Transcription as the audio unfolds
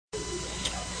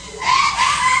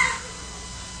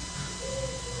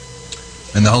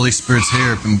And the Holy Spirit's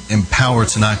here in power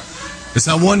tonight.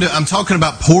 So I'm talking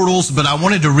about portals, but I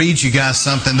wanted to read you guys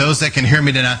something. Those that can hear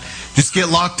me tonight, just get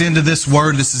locked into this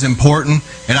word. This is important.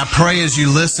 And I pray as you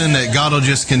listen that God will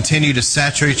just continue to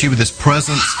saturate you with His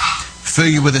presence, fill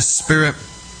you with His Spirit.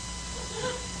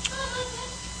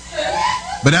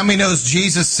 But how many knows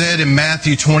Jesus said in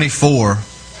Matthew 24,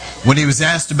 when He was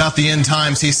asked about the end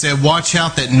times, He said, watch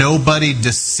out that nobody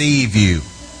deceive you.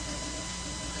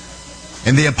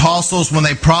 And the apostles, when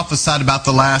they prophesied about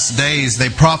the last days, they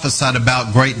prophesied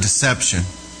about great deception.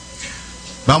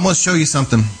 But I'm going to show you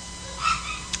something.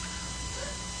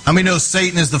 How many know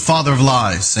Satan is the father of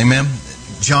lies? Amen?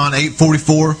 John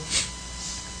 8:44.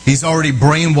 He's already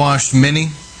brainwashed many.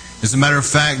 As a matter of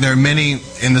fact, there are many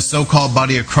in the so-called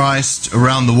body of Christ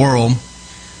around the world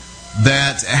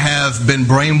that have been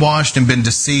brainwashed and been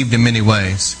deceived in many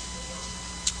ways.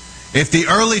 If the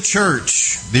early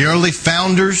church, the early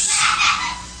founders,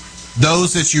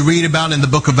 those that you read about in the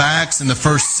book of Acts in the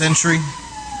first century,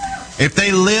 if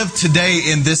they lived today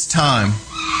in this time,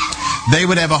 they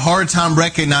would have a hard time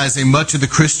recognizing much of the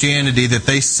Christianity that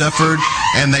they suffered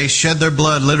and they shed their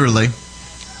blood literally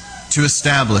to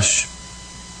establish.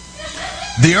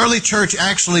 The early church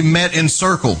actually met in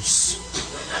circles,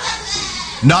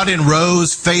 not in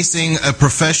rows facing a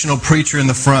professional preacher in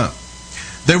the front.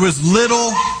 There was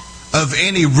little of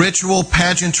any ritual,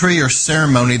 pageantry, or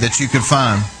ceremony that you could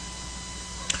find.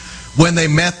 When they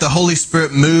met, the Holy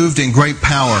Spirit moved in great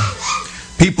power.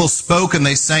 People spoke and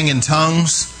they sang in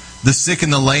tongues. The sick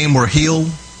and the lame were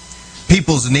healed.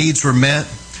 People's needs were met.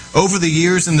 Over the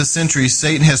years and the centuries,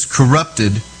 Satan has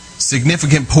corrupted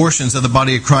significant portions of the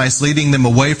body of Christ, leading them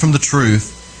away from the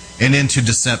truth and into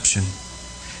deception.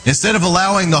 Instead of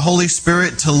allowing the Holy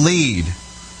Spirit to lead,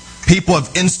 people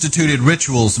have instituted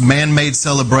rituals, man-made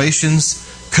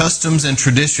celebrations, customs, and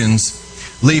traditions,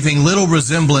 leaving little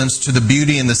resemblance to the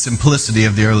beauty and the simplicity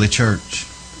of the early church.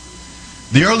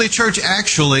 The early church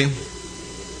actually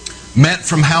met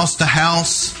from house to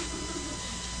house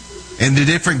in the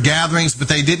different gatherings, but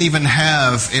they didn't even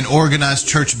have an organized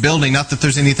church building. Not that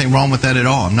there's anything wrong with that at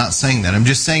all. I'm not saying that. I'm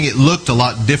just saying it looked a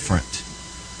lot different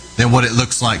than what it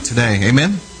looks like today.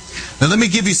 Amen? Now let me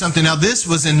give you something. Now this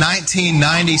was in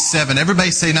 1997.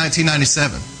 Everybody say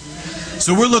 1997.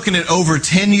 So we're looking at over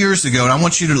 10 years ago, and I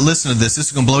want you to listen to this. This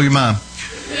is going to blow your mind.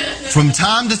 From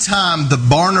time to time, the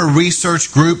Barna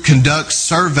Research Group conducts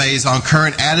surveys on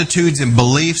current attitudes and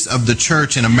beliefs of the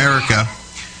church in America.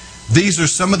 These are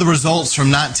some of the results from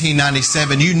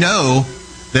 1997. You know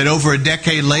that over a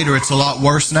decade later, it's a lot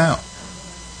worse now.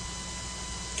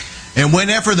 And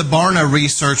whenever the Barna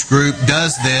Research Group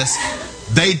does this,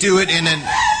 they do it in an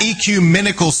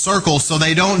ecumenical circle, so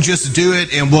they don't just do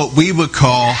it in what we would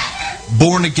call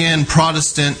born-again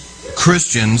Protestant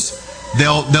Christians.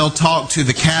 They'll talk to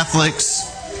the Catholics,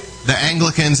 the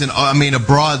Anglicans, and a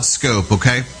broad scope,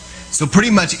 okay? So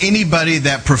pretty much anybody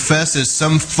that professes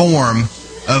some form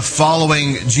of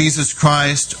following Jesus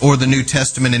Christ or the New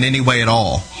Testament in any way at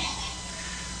all.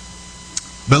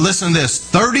 But listen to this,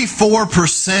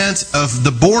 34% of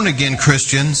the born-again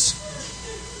Christians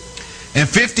and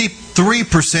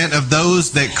 53% of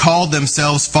those that call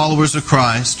themselves followers of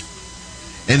Christ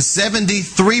and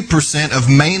 73% of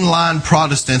mainline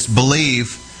Protestants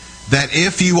believe that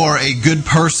if you are a good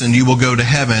person, you will go to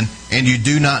heaven, and you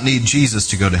do not need Jesus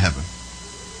to go to heaven.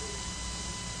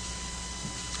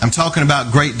 I'm talking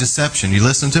about great deception. You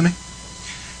listen to me?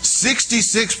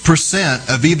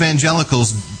 66% of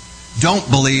evangelicals don't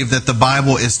believe that the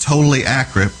Bible is totally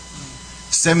accurate.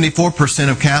 74%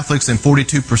 of Catholics and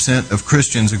 42% of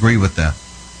Christians agree with that.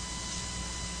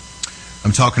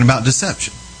 I'm talking about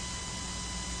deception.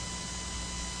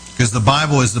 Because the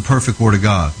Bible is the perfect Word of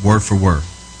God, word for word.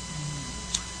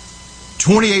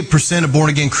 28% of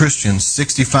born-again Christians,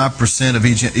 65% of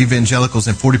evangelicals,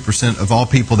 and 40% of all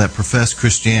people that profess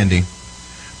Christianity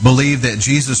believe that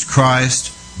Jesus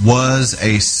Christ was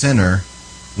a sinner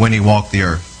when He walked the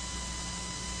earth.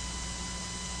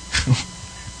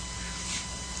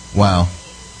 Wow.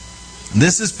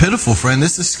 This is pitiful, friend.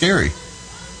 This is scary.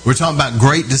 We're talking about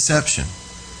great deception.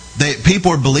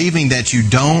 People are believing that you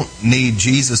don't need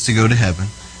Jesus to go to heaven.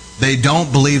 They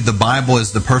don't believe the Bible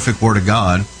is the perfect Word of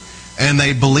God. And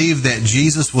they believe that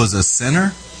Jesus was a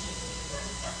sinner.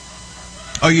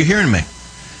 Are you hearing me?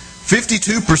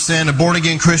 52% of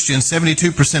born-again Christians,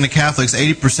 72% of Catholics,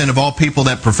 80% of all people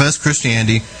that profess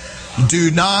Christianity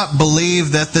do not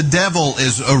believe that the devil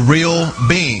is a real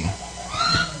being,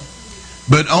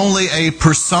 but only a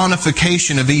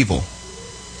personification of evil.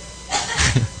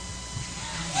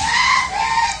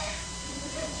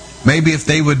 Maybe if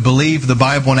they would believe the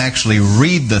Bible and actually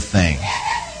read the thing.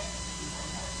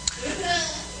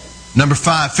 Number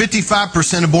 5,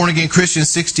 55% of born-again Christians,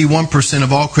 61%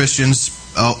 of all Christians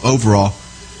overall,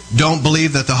 don't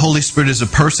believe that the Holy Spirit is a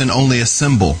person, only a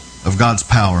symbol of God's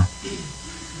power.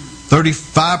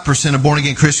 35% of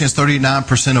born-again Christians,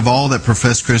 39% of all that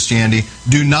profess Christianity,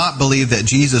 do not believe that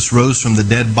Jesus rose from the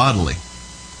dead bodily.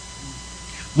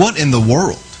 What in the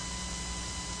world?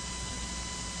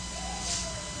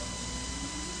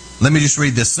 Let me just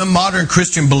read this. Some modern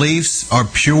Christian beliefs are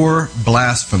pure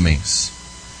blasphemies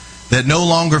that no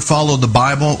longer follow the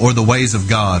Bible or the ways of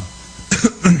God.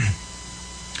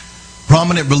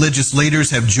 Prominent religious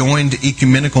leaders have joined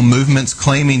ecumenical movements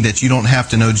claiming that you don't have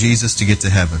to know Jesus to get to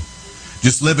heaven.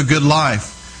 Just live a good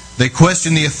life. They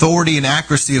question the authority and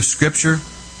accuracy of Scripture.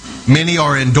 Many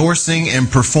are endorsing and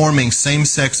performing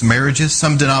same-sex marriages.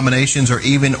 Some denominations are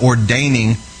even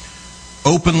ordaining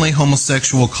openly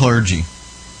homosexual clergy.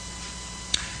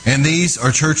 And these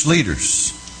are church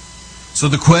leaders. So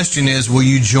the question is, will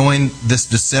you join this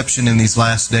deception in these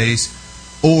last days,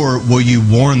 or will you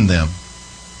warn them?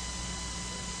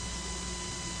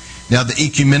 Now, the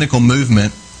ecumenical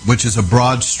movement, which is a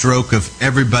broad stroke of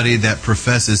everybody that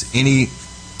professes any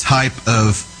type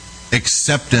of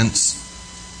acceptance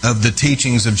of the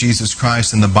teachings of Jesus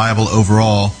Christ and the Bible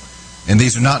overall, and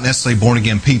these are not necessarily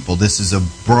born-again people. This is a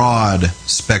broad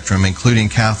spectrum, including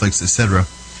Catholics, etc.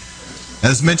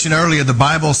 As mentioned earlier, the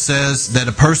Bible says that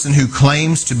a person who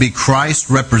claims to be Christ's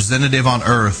representative on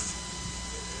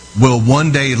earth will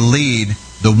one day lead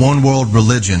the one-world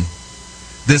religion.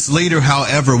 This leader,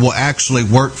 however, will actually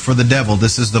work for the devil.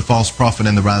 This is the false prophet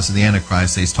and the rise of the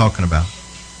Antichrist that he's talking about.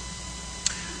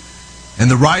 And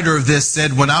the writer of this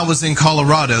said, when I was in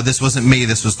Colorado, this wasn't me,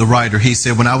 this was the writer. He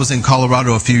said, when I was in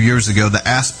Colorado a few years ago, the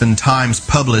Aspen Times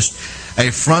published a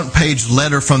front-page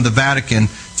letter from the Vatican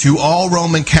to all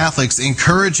Roman Catholics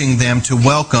encouraging them to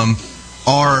welcome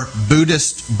our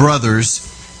Buddhist brothers,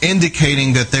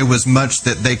 indicating that there was much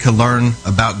that they could learn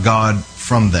about God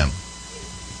from them.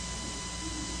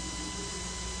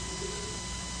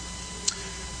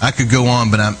 I could go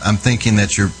on, but I'm thinking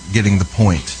that you're getting the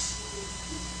point.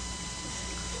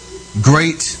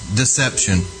 Great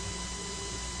deception.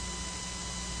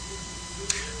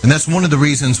 And that's one of the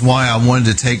reasons why I wanted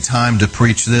to take time to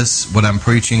preach this, what I'm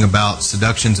preaching about,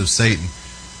 Seductions of Satan.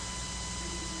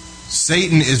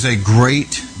 Satan is a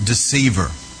great deceiver.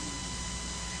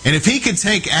 And if he could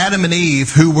take Adam and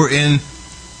Eve, who were in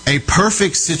a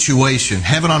perfect situation,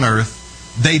 heaven on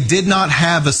earth, they did not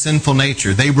have a sinful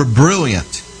nature. They were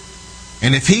brilliant.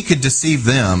 And if he could deceive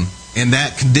them in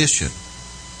that condition,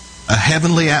 a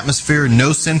heavenly atmosphere,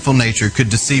 no sinful nature could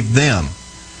deceive them.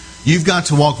 You've got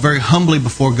to walk very humbly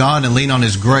before God and lean on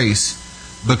His grace,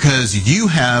 because you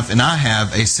have and I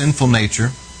have a sinful nature,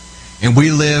 and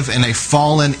we live in a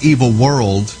fallen, evil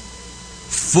world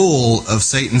full of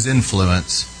Satan's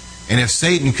influence. And if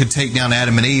Satan could take down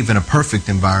Adam and Eve in a perfect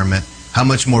environment, how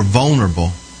much more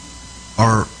vulnerable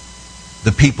are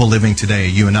the people living today,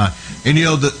 you and I? And you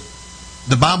know,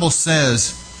 the Bible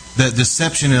says that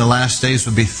deception in the last days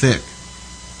would be thick.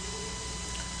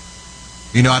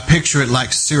 You know, I picture it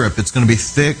like syrup. It's going to be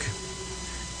thick.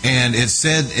 And it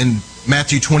said in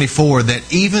Matthew 24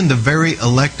 that even the very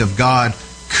elect of God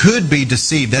could be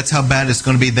deceived. That's how bad it's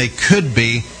going to be. They could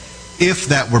be, if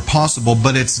that were possible,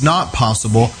 but it's not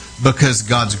possible because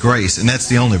God's grace, and that's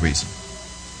the only reason.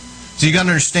 So you got to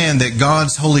understand that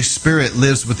God's Holy Spirit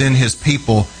lives within His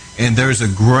people, and there's a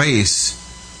grace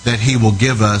that He will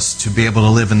give us to be able to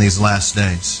live in these last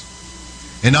days.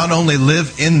 And not only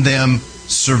live in them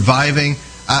surviving.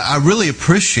 I really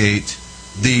appreciate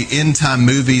the end time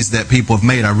movies that people have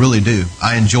made. I really do.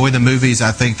 I enjoy the movies.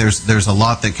 I think there's a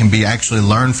lot that can be actually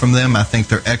learned from them. I think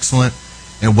they're excellent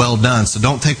and well done. So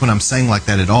don't take what I'm saying like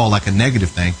that at all, like a negative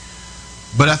thing.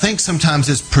 But I think sometimes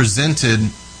it's presented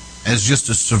as just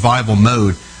a survival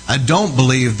mode. I don't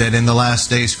believe that in the last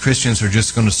days Christians are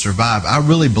just going to survive. I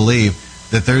really believe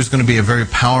that there's going to be a very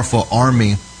powerful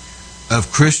army of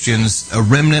Christians, a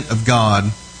remnant of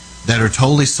God, that are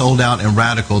totally sold out and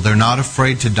radical. They're not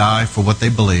afraid to die for what they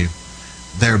believe.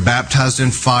 They're baptized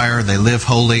in fire. They live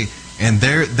holy. And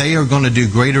they are going to do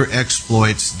greater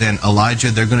exploits than Elijah.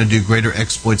 They're going to do greater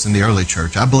exploits in the early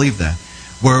church. I believe that.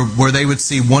 Where they would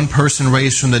see one person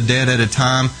raised from the dead at a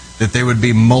time, that there would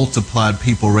be multiplied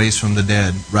people raised from the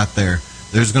dead right there.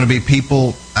 There's going to be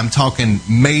people, I'm talking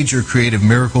major creative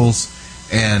miracles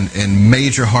and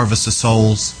major harvest of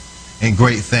souls and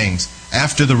great things.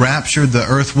 After the rapture, the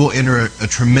earth will enter a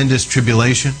tremendous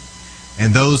tribulation.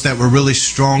 And those that were really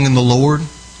strong in the Lord,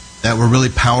 that were really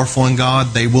powerful in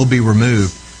God, they will be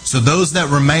removed. So those that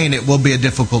remain, it will be a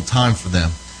difficult time for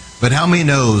them. But how many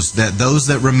knows that those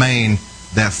that remain,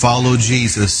 that follow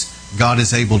Jesus, God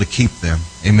is able to keep them.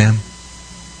 Amen.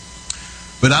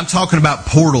 But I'm talking about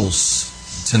portals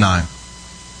tonight.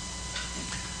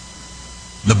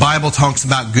 The Bible talks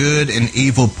about good and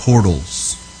evil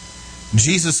portals.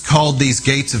 Jesus called these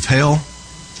gates of hell.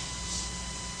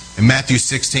 In Matthew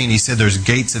 16, he said there's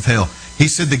gates of hell. He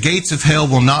said the gates of hell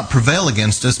will not prevail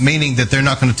against us, meaning that they're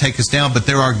not going to take us down, but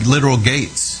there are literal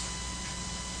gates.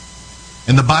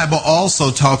 And the Bible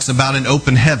also talks about an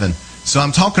open heaven. So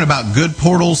I'm talking about good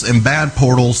portals and bad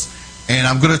portals, and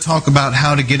I'm going to talk about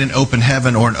how to get an open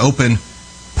heaven or an open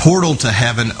portal to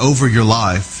heaven over your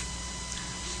life.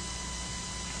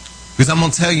 Because I'm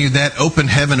going to tell you that open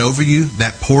heaven over you,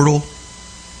 that portal,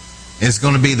 is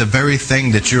going to be the very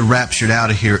thing that you're raptured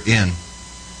out of here in.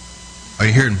 Are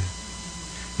you hearing me?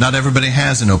 Not everybody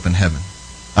has an open heaven.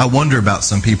 I wonder about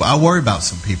some people. I worry about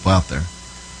some people out there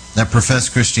that profess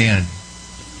Christianity.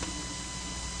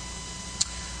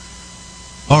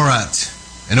 All right.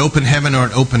 An open heaven or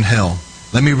an open hell.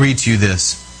 Let me read to you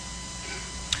this.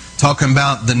 Talking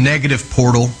about the negative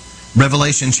portal.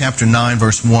 Revelation chapter 9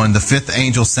 verse 1. The fifth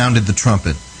angel sounded the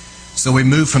trumpet. So we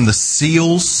move from the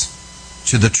seals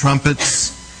to the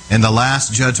trumpets, and the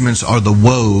last judgments are the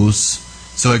woes.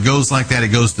 So it goes like that. It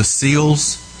goes the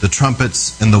seals, the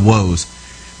trumpets, and the woes.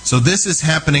 So this is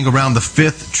happening around the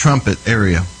fifth trumpet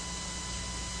area.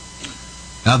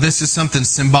 Now this is something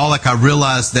symbolic. I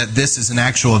realize that this is an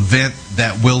actual event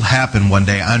that will happen one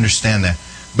day. I understand that.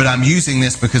 But I'm using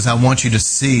this because I want you to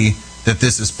see that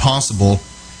this is possible.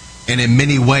 And in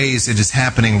many ways it is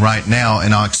happening right now,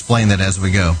 and I'll explain that as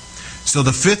we go. So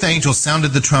the fifth angel sounded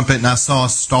the trumpet, and I saw a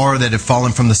star that had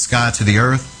fallen from the sky to the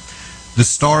earth. The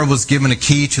star was given a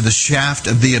key to the shaft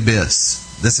of the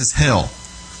abyss. This is hell.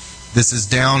 This is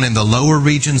down in the lower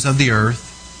regions of the earth.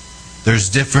 There's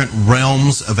different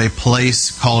realms of a place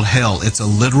called hell. It's a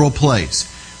literal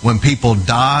place. When people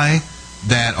die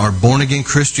that are born-again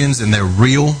Christians and they're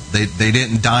real, they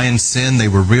didn't die in sin, they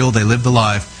were real, they lived the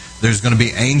life, there's going to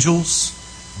be angels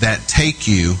that take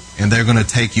you, and they're going to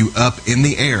take you up in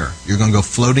the air. You're going to go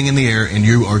floating in the air, and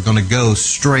you are going to go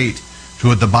straight to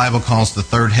what the Bible calls the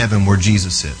third heaven, where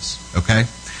Jesus is. Okay?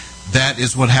 That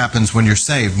is what happens when you're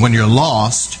saved. When you're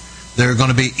lost, there are going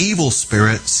to be evil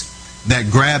spirits that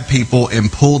grab people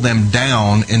and pull them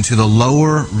down into the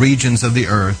lower regions of the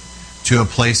earth to a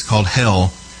place called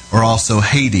hell, or also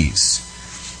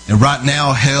Hades. And right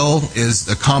now, hell is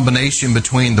a combination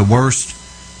between the worst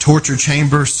torture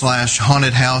chamber /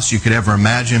 haunted house you could ever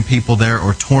imagine. People there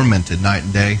are tormented night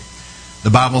and day. The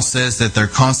Bible says that they're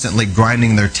constantly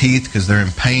grinding their teeth because they're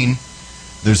in pain.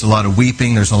 There's a lot of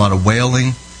weeping, there's a lot of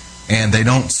wailing, and they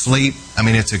don't sleep. I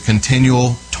mean, it's a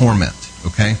continual torment,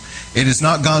 okay? It is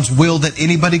not God's will that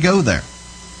anybody go there.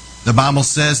 The Bible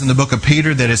says in the book of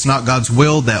Peter that it's not God's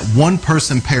will that one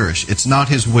person perish. It's not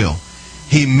His will.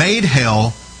 He made hell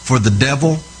for the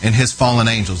devil and his fallen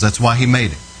angels. That's why He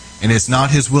made it. And it's not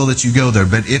His will that you go there.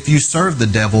 But if you serve the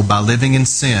devil by living in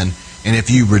sin, and if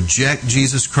you reject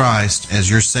Jesus Christ as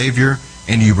your Savior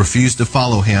and you refuse to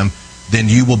follow Him, then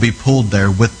you will be pulled there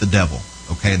with the devil.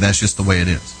 Okay, that's just the way it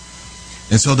is.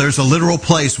 And so there's a literal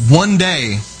place. One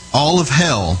day, all of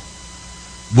hell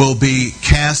will be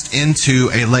cast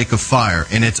into a lake of fire,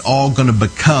 and it's all going to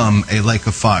become a lake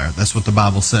of fire. That's what the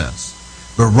Bible says.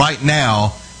 But right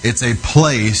now, it's a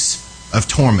place of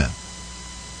torment.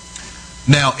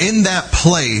 Now, in that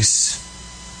place,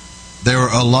 there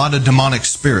are a lot of demonic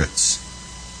spirits.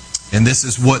 And this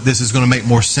is going to make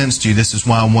more sense to you. This is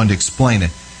why I wanted to explain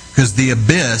it. Because the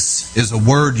abyss is a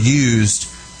word used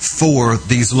for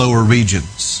these lower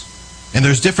regions. And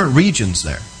there's different regions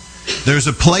there. There's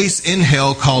a place in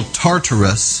hell called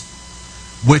Tartarus,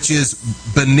 which is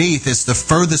beneath. It's the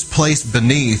furthest place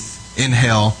beneath in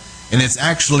hell. And it's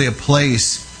actually a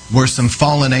place where some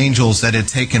fallen angels that had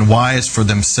taken wives for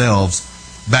themselves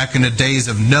back in the days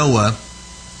of Noah,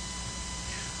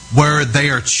 where they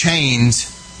are chained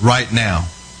right now.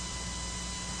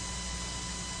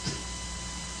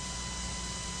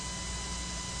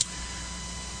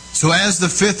 So as the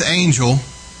fifth angel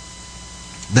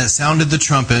that sounded the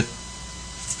trumpet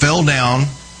fell down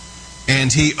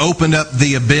and he opened up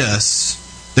the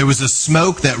abyss, there was a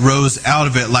smoke that rose out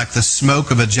of it like the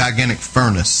smoke of a gigantic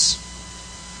furnace.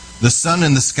 The sun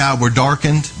and the sky were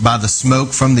darkened by the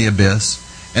smoke from the abyss,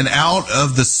 and out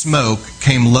of the smoke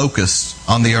came locusts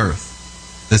on the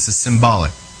earth. This is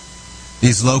symbolic.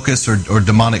 These locusts are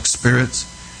demonic spirits.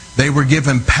 They were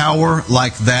given power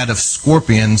like that of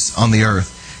scorpions on the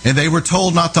earth. And they were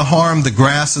told not to harm the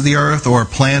grass of the earth or a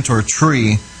plant or a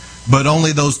tree, but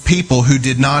only those people who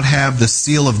did not have the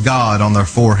seal of God on their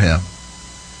forehead.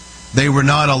 They were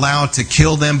not allowed to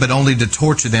kill them, but only to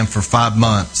torture them for 5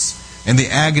 months. and the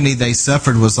agony they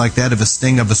suffered was like that of a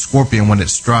sting of a scorpion when it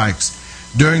strikes.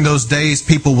 During those days,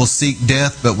 people will seek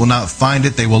death, but will not find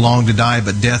it. They will long to die,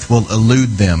 but death will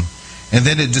elude them. And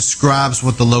then it describes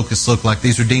what the locusts look like.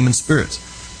 These are demon spirits.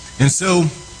 And so,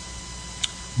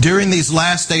 during these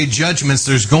last day judgments,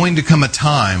 there's going to come a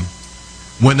time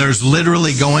when there's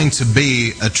literally going to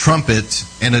be a trumpet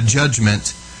and a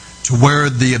judgment to where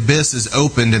the abyss is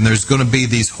opened, and there's going to be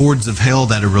these hordes of hell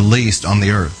that are released on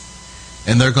the earth.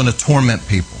 And they're going to torment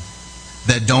people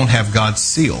that don't have God's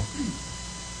seal.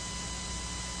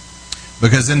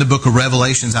 Because in the book of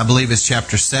Revelations, I believe it's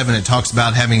chapter 7, it talks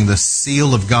about having the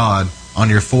seal of God on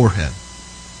your forehead.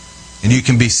 And you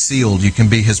can be sealed, you can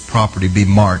be His property, be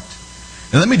marked.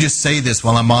 And let me just say this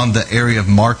while I'm on the area of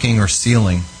marking or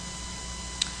sealing.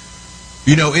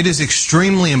 You know, it is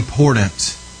extremely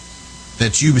important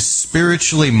that you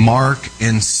spiritually mark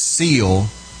and seal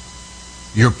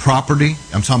your property.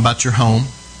 I'm talking about your home.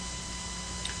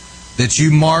 That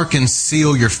you mark and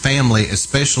seal your family,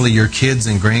 especially your kids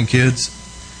and grandkids.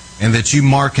 And that you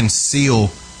mark and seal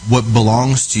what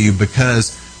belongs to you,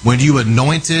 because when you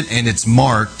anoint it and it's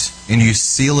marked and you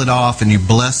seal it off and you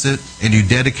bless it and you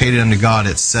dedicate it unto God,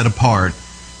 it's set apart,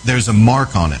 there's a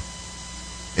mark on it.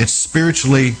 It's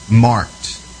spiritually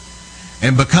marked.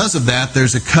 And because of that,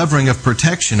 there's a covering of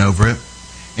protection over it.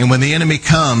 And when the enemy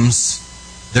comes,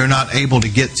 they're not able to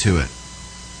get to it.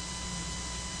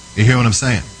 You hear what I'm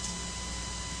saying?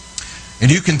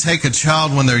 And you can take a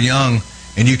child when they're young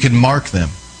and you can mark them.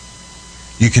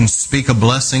 You can speak a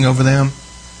blessing over them.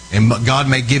 And God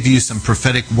may give you some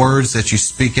prophetic words that you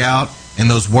speak out. And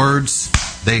those words,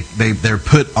 they're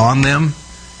put on them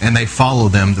and they follow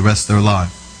them the rest of their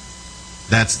life.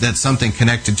 That's something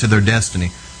connected to their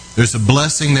destiny. There's a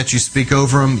blessing that you speak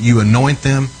over them, you anoint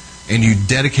them, and you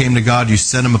dedicate them to God, you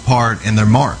set them apart, and they're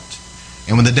marked.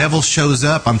 And when the devil shows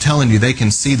up, I'm telling you, they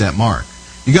can see that mark.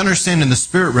 You got to understand, in the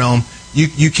spirit realm,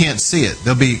 you can't see it.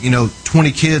 There'll be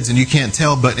 20 kids and you can't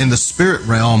tell, but in the spirit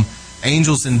realm,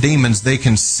 angels and demons, they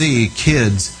can see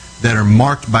kids that are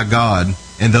marked by God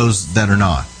and those that are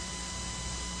not.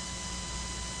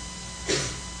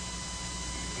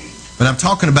 But I'm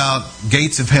talking about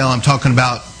gates of hell, I'm talking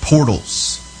about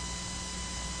portals.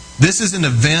 This is an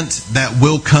event that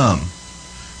will come.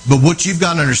 But what you've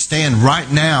got to understand, right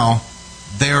now,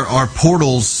 there are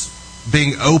portals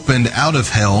being opened out of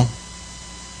hell.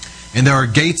 And there are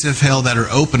gates of hell that are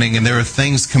opening, and there are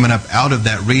things coming up out of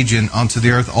that region onto the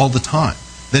earth all the time.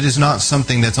 That is not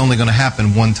something that's only going to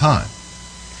happen one time.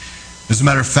 As a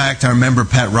matter of fact, I remember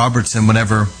Pat Robertson,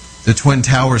 whenever the Twin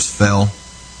Towers fell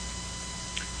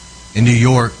in New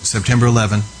York, September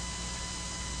 11,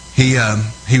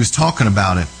 he was talking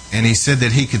about it. And he said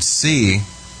that he could see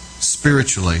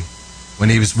spiritually when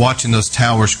he was watching those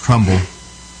towers crumble.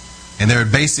 And there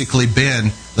had basically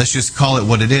been, let's just call it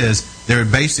what it is, there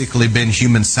had basically been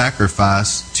human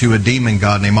sacrifice to a demon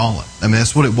god named Allah. I mean,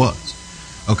 that's what it was.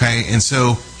 Okay, and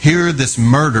so here this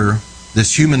murder,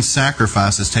 this human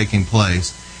sacrifice is taking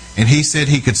place. And he said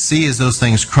he could see as those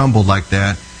things crumbled like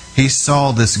that, he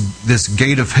saw this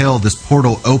gate of hell, this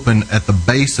portal open at the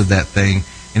base of that thing.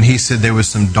 And he said there was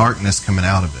some darkness coming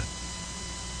out of it.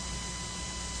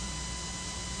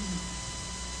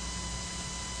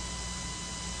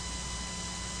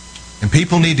 And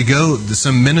people need to go,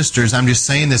 some ministers, I'm just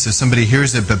saying this if somebody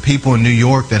hears it, but people in New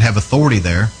York that have authority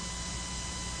there,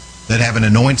 that have an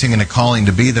anointing and a calling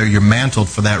to be there, you're mantled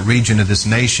for that region of this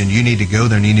nation, you need to go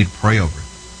there and you need to pray over it.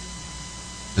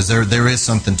 Because there is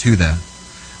something to that.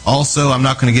 Also, I'm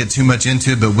not going to get too much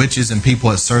into it, but witches and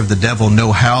people that serve the devil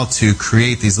know how to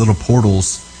create these little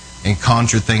portals and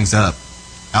conjure things up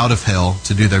out of hell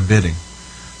to do their bidding.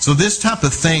 So this type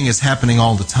of thing is happening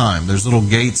all the time. There's little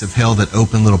gates of hell that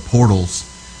open little portals.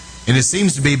 And it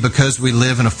seems to be because we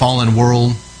live in a fallen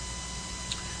world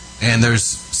and there's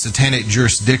satanic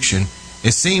jurisdiction,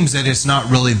 it seems that it's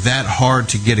not really that hard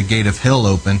to get a gate of hell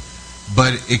open,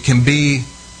 but it can be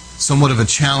somewhat of a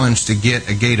challenge to get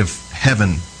a gate of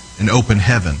heaven, an open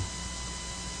heaven.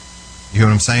 You hear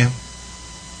what I'm saying?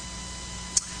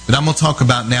 But I'm going to talk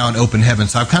about now an open heaven.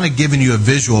 So I've kind of given you a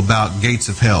visual about gates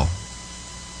of hell.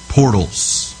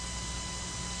 Portals.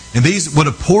 And what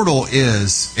a portal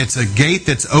is, it's a gate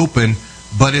that's open,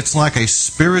 but it's like a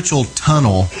spiritual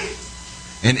tunnel.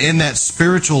 And in that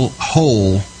spiritual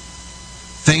hole,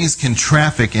 things can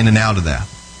traffic in and out of that.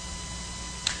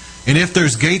 And if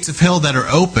there's gates of hell that are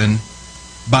open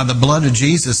by the blood of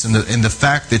Jesus and the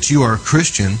fact that you are a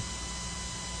Christian,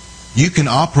 you can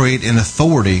operate in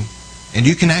authority and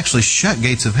you can actually shut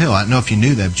gates of hell. I don't know if you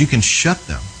knew that, but you can shut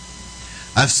them.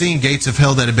 I've seen gates of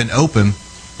hell that have been open,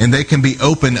 and they can be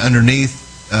open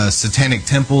underneath satanic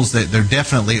temples, that they're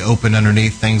definitely open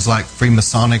underneath things like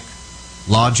Freemasonic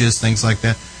lodges, things like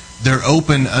that. They're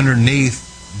open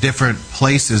underneath different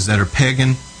places that are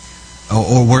pagan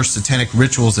or where satanic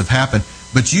rituals have happened.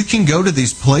 But you can go to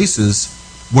these places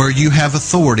where you have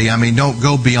authority. I mean, don't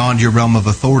go beyond your realm of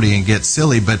authority and get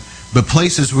silly, but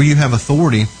places where you have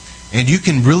authority and you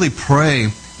can really pray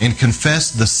and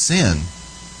confess the sin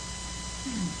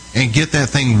and get that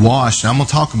thing washed. I'm going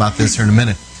to talk about this here in a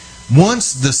minute.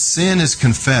 Once the sin is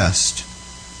confessed,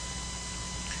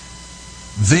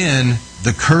 then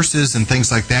the curses and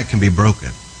things like that can be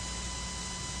broken.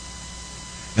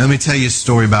 Now, let me tell you a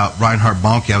story about Reinhard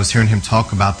Bonnke. I was hearing him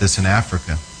talk about this in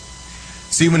Africa.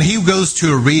 See, when he goes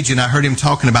to a region, I heard him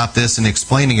talking about this and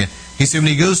explaining it. He said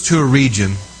when he goes to a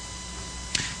region,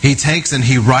 he takes and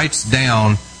he writes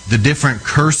down the different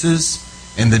curses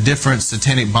and the different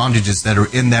satanic bondages that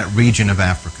are in that region of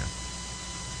Africa.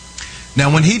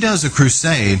 Now, when he does a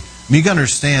crusade, you got to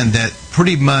understand that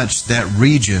pretty much that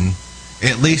region,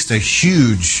 at least a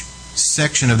huge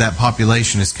section of that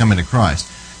population is coming to Christ.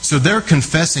 So they're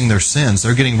confessing their sins.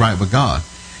 They're getting right with God.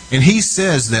 And he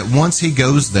says that once he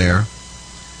goes there,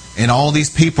 and all these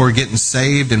people are getting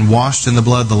saved and washed in the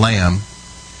blood of the Lamb,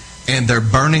 and they're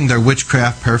burning their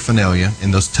witchcraft paraphernalia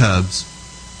in those tubs,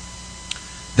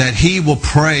 that he will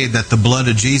pray that the blood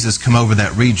of Jesus come over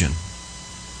that region.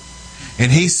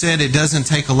 And he said it doesn't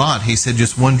take a lot. He said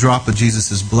just one drop of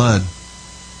Jesus' blood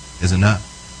is enough.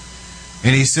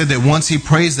 And he said that once he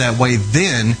prays that way,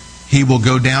 then he will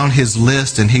go down his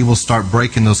list and he will start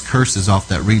breaking those curses off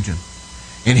that region.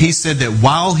 And he said that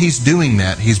while he's doing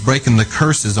that, he's breaking the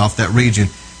curses off that region.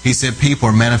 He said people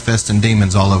are manifesting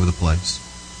demons all over the place.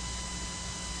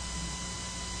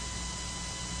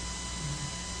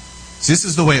 See, this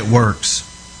is the way it works.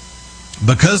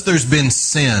 Because there's been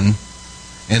sin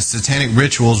and satanic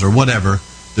rituals or whatever,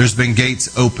 there's been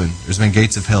gates open. There's been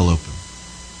gates of hell open.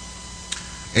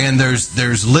 And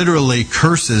there's literally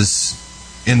curses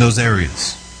in those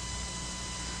areas.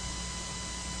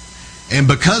 And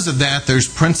because of that, there's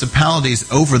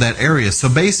principalities over that area. So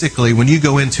basically, when you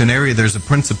go into an area, there's a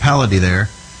principality there.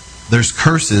 There's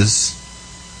curses.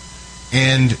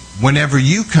 And whenever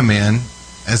you come in,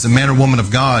 as a man or woman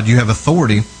of God, you have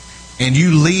authority, and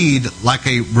you lead like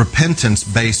a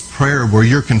repentance-based prayer where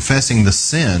you're confessing the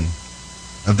sin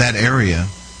of that area,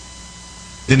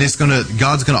 then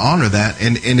God's going to honor that,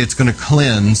 and it's going to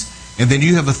cleanse, and then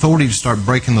you have authority to start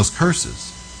breaking those curses.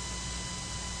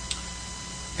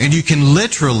 And you can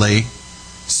literally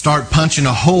start punching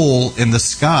a hole in the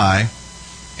sky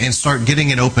and start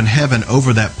getting an open heaven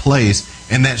over that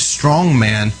place, and that strong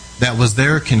man that was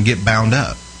there can get bound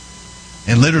up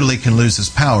and literally can lose his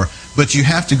power. But you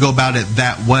have to go about it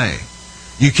that way.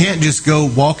 You can't just go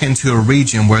walk into a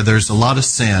region where there's a lot of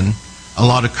sin, a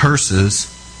lot of curses,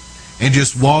 and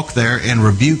just walk there and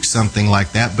rebuke something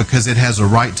like that because it has a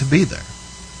right to be there.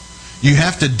 You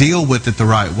have to deal with it the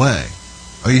right way.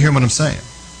 Are you hearing what I'm saying?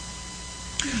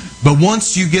 But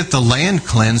once you get the land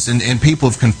cleansed and people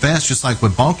have confessed, just like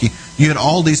with Bonnke, you had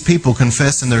all these people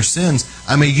confessing their sins.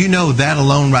 I mean, you know that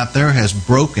alone right there has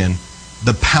broken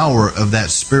the power of that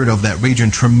spirit of that region,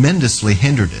 tremendously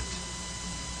hindered it.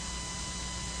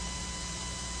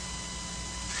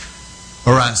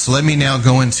 All right, so let me now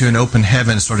go into an open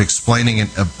heaven and start explaining it,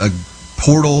 a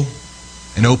portal,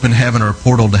 an open heaven or a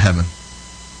portal to heaven.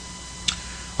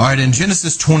 All right, in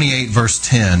Genesis 28, verse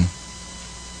 10,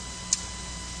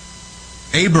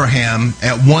 Abraham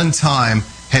at one time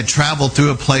had traveled through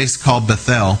a place called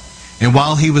Bethel, and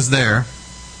while he was there,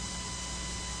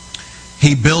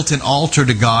 he built an altar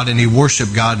to God and he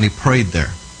worshiped God and he prayed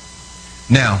there.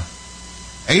 Now,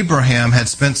 Abraham had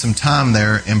spent some time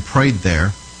there and prayed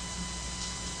there,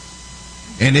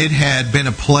 and it had been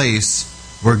a place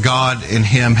where God and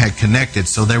him had connected.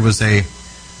 So there was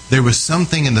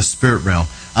something in the spirit realm.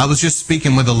 I was just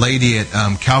speaking with a lady at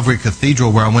Calvary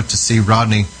Cathedral where I went to see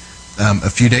Rodney a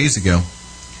few days ago.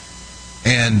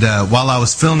 And while I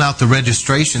was filling out the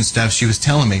registration stuff, she was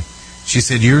telling me, she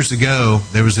said years ago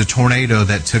there was a tornado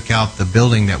that took out the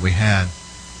building that we had.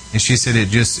 And she said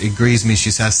it grieves me.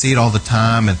 She said, I see it all the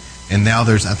time, and now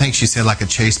there's, I think she said like a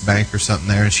Chase Bank or something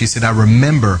there. And she said, I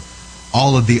remember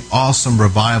all of the awesome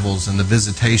revivals and the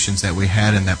visitations that we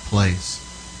had in that place.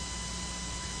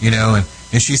 You know,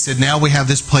 and she said, now we have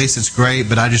this place that's great,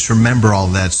 but I just remember all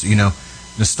that. So, you know,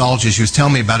 nostalgia. She was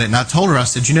telling me about it, and I told her, I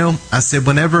said,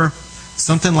 whenever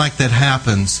something like that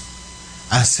happens,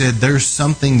 I said, there's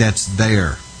something that's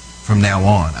there from now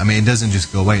on. I mean, it doesn't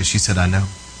just go away. She said, I know.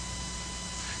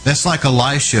 That's like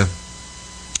Elisha.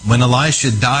 When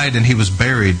Elisha died and he was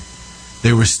buried,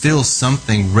 there was still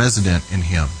something resident in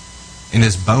him. in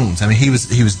his bones. I mean, he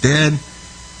was dead,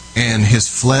 and his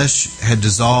flesh had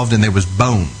dissolved, and there was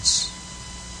bones.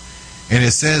 And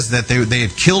it says that they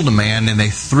had killed a man, and they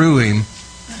threw him.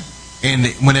 And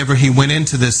whenever he went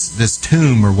into this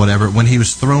tomb or whatever, when he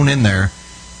was thrown in there,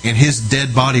 and his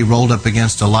dead body rolled up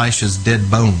against Elisha's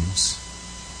dead bones,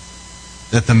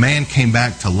 that the man came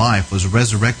back to life, was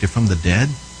resurrected from the dead.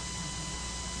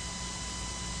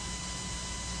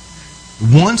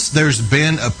 Once there's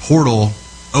been a portal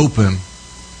open,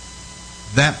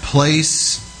 that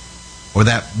place or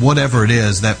that whatever it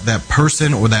is, that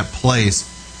person or that place,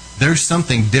 there's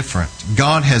something different.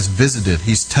 God has visited.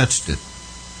 He's touched it.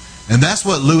 And that's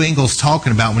what Lou Engle's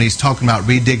talking about when he's talking about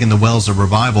redigging the wells of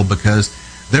revival, because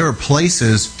there are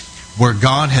places where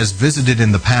God has visited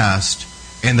in the past,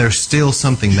 and there's still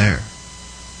something there.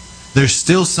 There's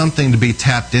still something to be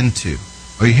tapped into.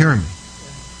 Are you hearing me?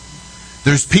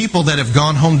 There's people that have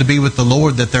gone home to be with the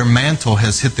Lord that their mantle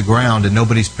has hit the ground and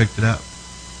nobody's picked it up.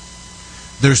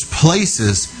 There's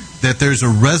places that there's a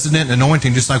resident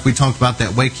anointing, just like we talked about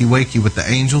that wakey wakey with the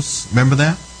angels. Remember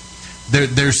that?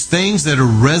 There's things that are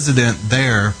resident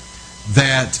there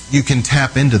that you can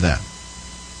tap into that.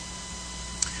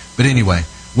 But anyway,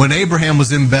 when Abraham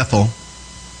was in Bethel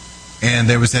and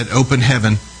there was that open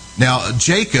heaven, now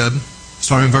Jacob,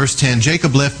 starting in verse 10,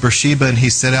 Jacob left Beersheba and he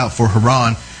set out for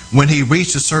Haran. When he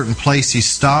reached a certain place, he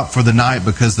stopped for the night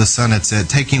because the sun had set.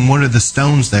 Taking one of the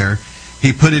stones there,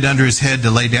 he put it under his head to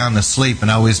lay down to sleep.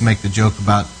 And I always make the joke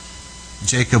about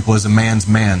Jacob was a man's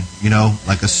man,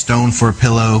 like a stone for a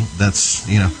pillow. That's,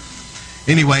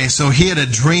 Anyway, so he had a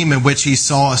dream in which he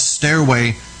saw a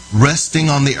stairway resting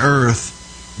on the earth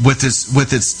with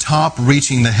its top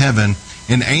reaching the heaven.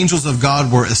 And angels of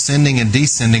God were ascending and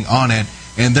descending on it.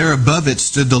 And there above it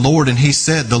stood the Lord, and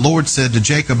the Lord said to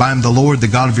Jacob, I am the Lord, the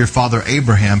God of your father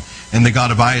Abraham, and the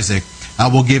God of Isaac. I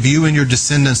will give you and your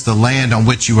descendants the land on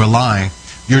which you are lying.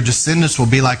 Your descendants will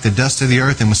be like the dust of the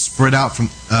earth, and will spread out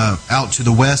out to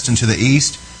the west and to the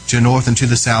east, to the north and to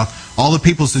the south. All the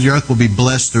peoples of the earth will be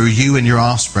blessed through you and your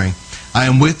offspring. I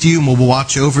am with you and will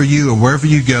watch over you, and wherever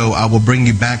you go, I will bring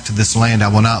you back to this land. I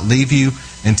will not leave you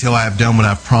until I have done what I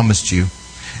have promised you.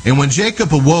 And when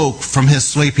Jacob awoke from his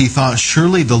sleep, he thought,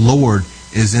 surely the Lord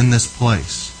is in this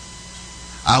place.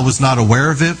 I was not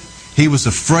aware of it. He was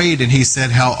afraid, and he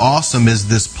said, how awesome is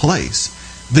this place?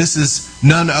 This is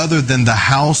none other than the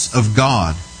house of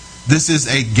God. This is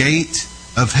a gate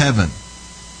of heaven.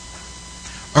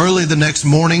 Early the next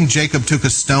morning, Jacob took a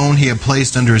stone he had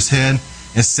placed under his head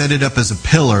and set it up as a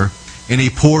pillar, and he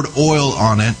poured oil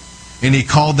on it, and he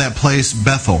called that place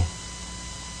Bethel,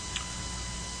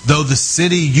 though the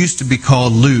city used to be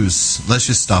called Luz. Let's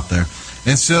just stop there.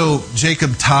 And so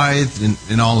Jacob tithed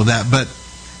and all of that, but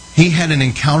he had an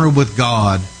encounter with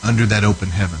God under that open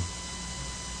heaven.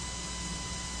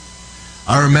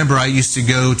 I remember I used to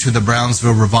go to the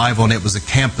Brownsville Revival, and it was a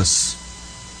campus.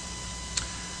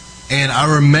 And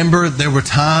I remember there were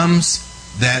times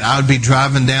that I would be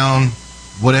driving down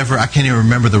whatever, I can't even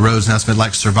remember the roads now, it's been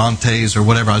like Cervantes or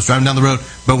whatever. I was driving down the road,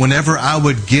 but whenever I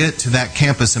would get to that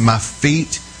campus and my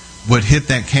feet would hit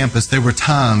that campus, there were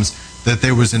times that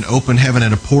there was an open heaven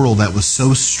and a portal that was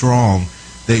so strong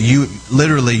that you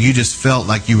just felt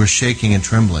like you were shaking and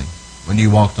trembling when you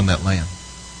walked on that land.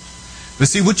 But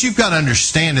see, what you've got to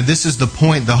understand, and this is the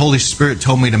point the Holy Spirit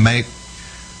told me to make,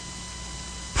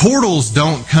 portals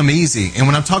don't come easy. And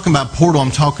when I'm talking about portal,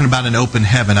 I'm talking about an open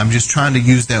heaven. I'm just trying to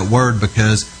use that word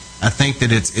because I think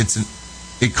that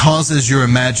it causes your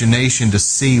imagination to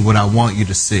see what I want you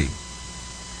to see.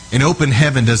 An open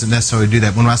heaven doesn't necessarily do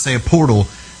that. When I say a portal,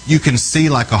 you can see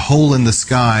like a hole in the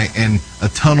sky and a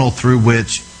tunnel through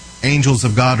which angels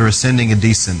of God are ascending and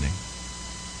descending.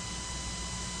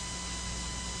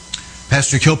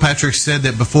 Pastor Kilpatrick said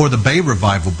that before the Bay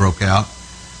Revival broke out,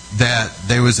 that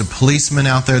there was a policeman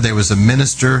out there was a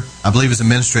minister, I believe it was a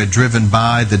minister had driven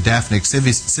by the Daphne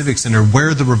Civic Center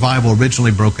where the revival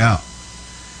originally broke out.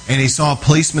 And he saw a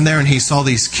policeman there, and he saw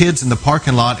these kids in the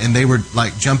parking lot, and they were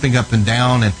like jumping up and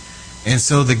down. And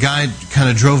so the guy kind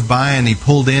of drove by, and he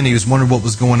pulled in. He was wondering what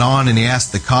was going on, and he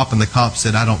asked the cop, and the cop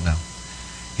said, I don't know.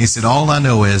 He said, all I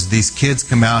know is these kids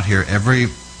come out here every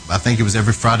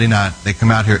Friday night. They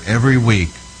come out here every week,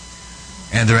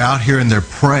 and they're out here and they're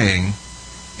praying.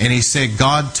 And he said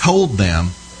God told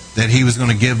them that He was going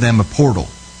to give them a portal.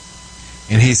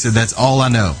 And he said, that's all I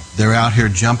know. They're out here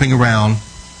jumping around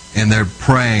and they're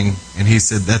praying. And he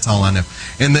said, that's all I know.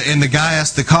 And the guy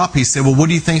asked the cop, he said, well, what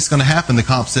do you think is going to happen? The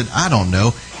cop said, I don't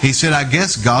know. He said, I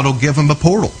guess God will give them a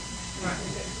portal.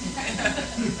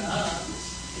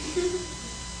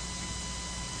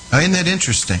 Isn't that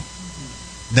interesting?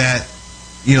 That,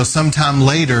 sometime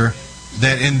later,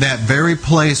 that in that very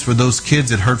place where those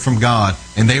kids had heard from God,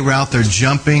 and they were out there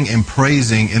jumping and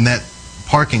praising in that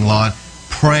parking lot,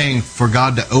 praying for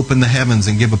God to open the heavens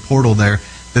and give a portal there,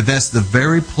 that's the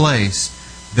very place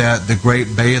that the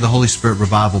great Bay of the Holy Spirit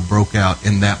revival broke out,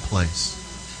 in that place.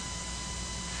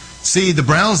 See, the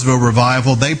Brownsville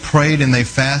revival, they prayed and they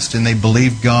fasted and they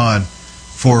believed God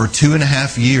for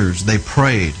 2.5 years. They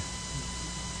prayed.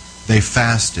 They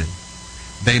fasted.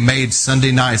 They made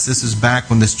Sunday nights. This is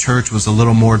back when this church was a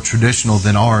little more traditional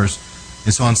than ours.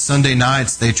 And so on Sunday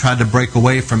nights, they tried to break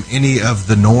away from any of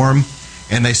the norm,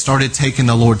 and they started taking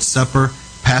the Lord's Supper.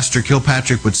 Pastor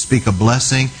Kilpatrick would speak a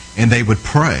blessing, and they would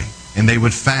pray, and they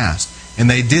would fast. And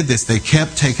they did this. They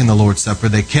kept taking the Lord's Supper.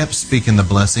 They kept speaking the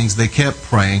blessings. They kept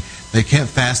praying. They kept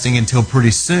fasting until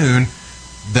pretty soon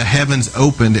the heavens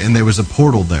opened and there was a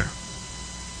portal there.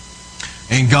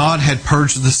 And God had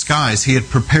purged the skies. He had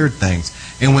prepared things.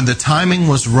 And when the timing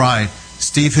was right,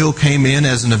 Steve Hill came in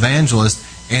as an evangelist,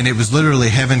 and it was literally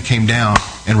heaven came down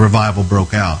and revival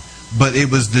broke out. But it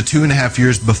was the 2.5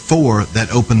 years before that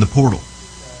opened the portal.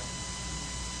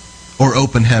 Or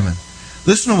opened heaven.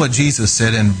 Listen to what Jesus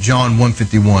said in John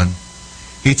 1:51.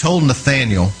 He told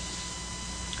Nathanael,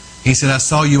 he said, I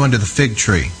saw you under the fig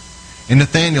tree. And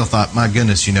Nathanael thought, my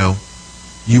goodness,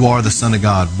 you are the Son of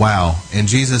God. Wow. And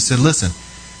Jesus said, listen.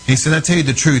 He said, I tell you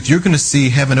the truth. You're going to see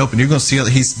heaven open. You're going to see,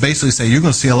 he's basically saying, you're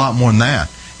going to see a lot more than that.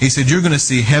 He said, you're going to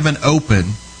see heaven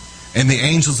open and the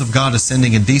angels of God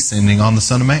ascending and descending on the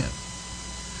Son of Man.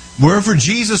 Wherever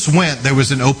Jesus went, there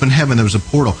was an open heaven. There was a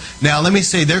portal. Now, let me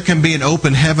say, there can be an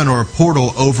open heaven or a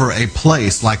portal over a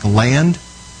place, like land,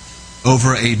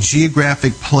 over a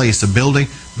geographic place, a building,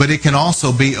 but it can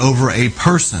also be over a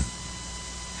person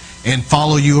and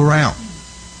follow you around.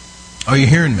 Are you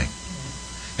hearing me?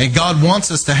 And God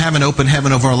wants us to have an open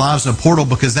heaven over our lives and a portal,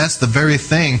 because that's the very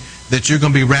thing that you're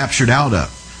going to be raptured out of.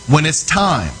 When it's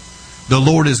time, the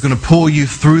Lord is going to pull you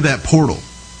through that portal.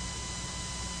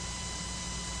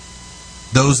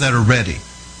 Those that are ready,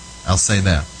 I'll say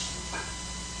that.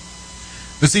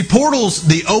 But see, portals,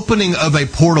 the opening of a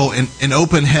portal in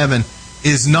open heaven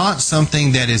is not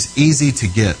something that is easy to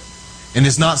get. And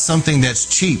it's not something that's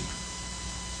cheap.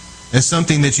 It's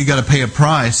something that you got to pay a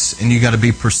price, and you got to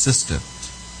be persistent.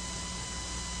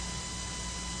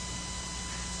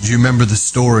 Do you remember the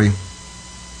story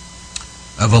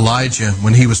of Elijah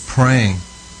when he was praying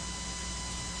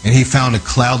and he found a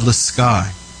cloudless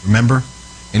sky? Remember?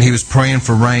 And he was praying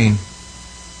for rain.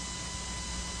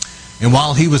 And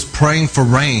while he was praying for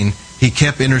rain, he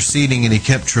kept interceding and he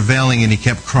kept travailing and he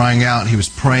kept crying out. He was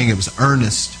praying. It was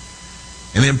earnest.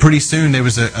 And then pretty soon there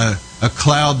was a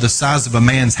cloud the size of a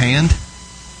man's hand.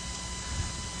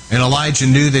 And Elijah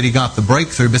knew that he got the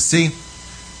breakthrough. But see,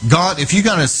 God, if you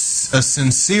got a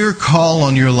sincere call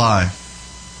on your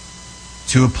life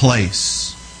to a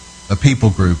place, a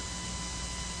people group,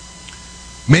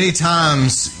 many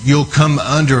times you'll come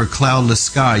under a cloudless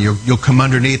sky. You'll come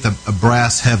underneath a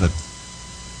brass heaven.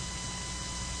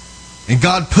 And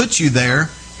God put you there,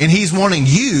 and He's wanting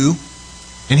you,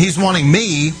 and He's wanting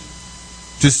me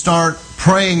to start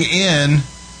praying in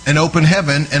an open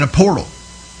heaven and a portal.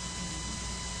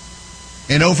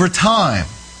 And over time,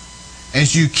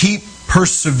 as you keep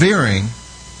persevering,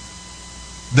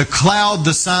 the cloud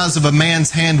the size of a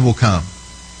man's hand will come.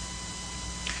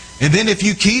 And then if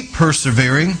you keep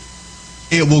persevering,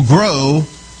 it will grow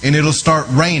and it'll start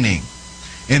raining.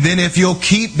 And then if you'll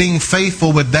keep being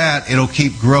faithful with that, it'll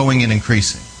keep growing and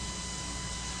increasing.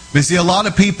 But see, a lot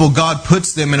of people, God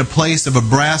puts them in a place of a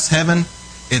brass heaven.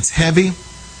 It's heavy.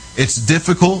 It's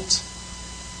difficult.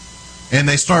 And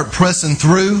they start pressing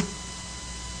through.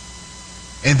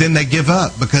 And then they give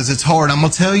up because it's hard. I'm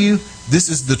going to tell you, this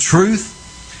is the truth.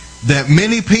 That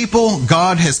many people,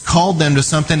 God has called them to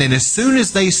something, and as soon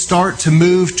as they start to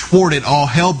move toward it, all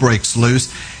hell breaks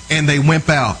loose, and they wimp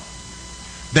out.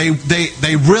 They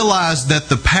realize that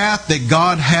the path that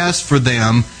God has for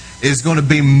them is going to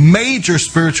be major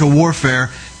spiritual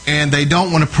warfare, and they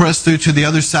don't want to press through to the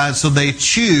other side, so they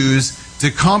choose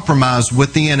to compromise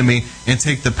with the enemy and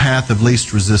take the path of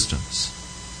least resistance.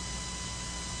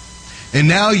 And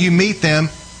now you meet them,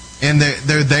 and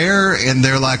they're there, and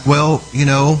they're like, well,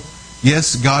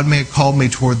 yes, God may have called me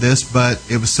toward this, but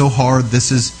it was so hard.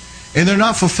 And they're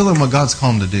not fulfilling what God's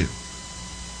called them to do.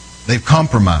 They've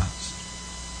compromised.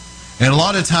 And a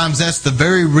lot of times that's the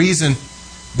very reason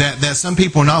that some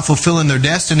people are not fulfilling their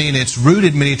destiny, and it's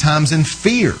rooted many times in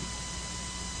fear.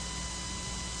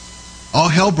 All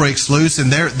hell breaks loose, and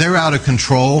they're out of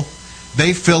control.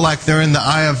 They feel like they're in the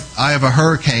eye of a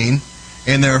hurricane,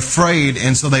 and they're afraid,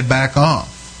 and so they back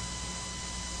off.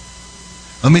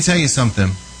 Let me tell you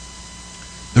something.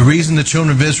 The reason the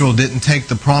children of Israel didn't take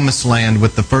the promised land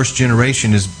with the first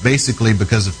generation is basically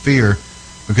because of fear,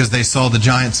 because they saw the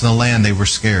giants in the land, they were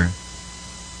scared.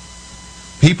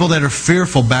 People that are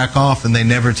fearful back off and they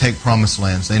never take promised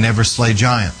lands. They never slay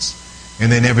giants.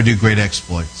 And they never do great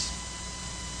exploits.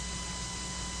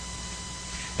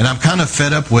 And I'm kind of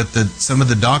fed up with some of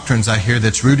the doctrines I hear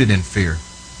that's rooted in fear.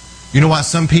 You know why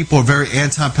some people are very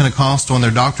anti-Pentecostal in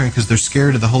their doctrine? Because they're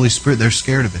scared of the Holy Spirit. They're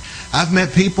scared of it. I've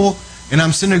met people, and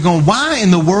I'm sitting there going, why in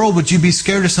the world would you be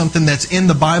scared of something that's in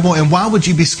the Bible? And why would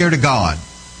you be scared of God?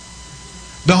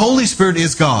 The Holy Spirit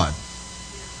is God.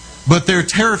 But they're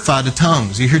terrified of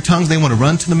tongues. You hear tongues, they want to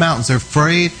run to the mountains. They're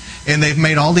afraid. And they've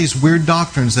made all these weird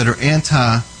doctrines that are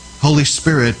anti-Holy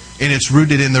Spirit, and it's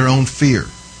rooted in their own fear.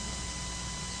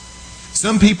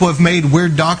 Some people have made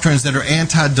weird doctrines that are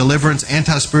anti-deliverance,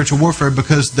 anti-spiritual warfare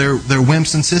because they're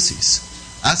wimps and sissies.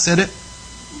 I said it.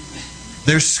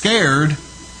 They're scared,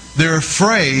 they're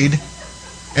afraid,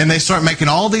 and they start making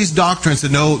all these doctrines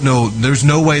that no, there's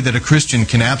no way that a Christian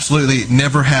can absolutely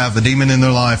never have a demon in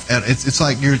their life. It's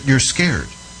like you're scared.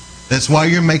 That's why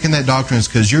you're making that doctrine, is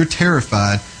because you're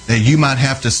terrified that you might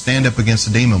have to stand up against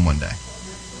a demon one day.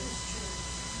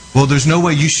 Well, there's no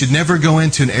way. You should never go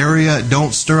into an area.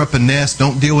 Don't stir up a nest.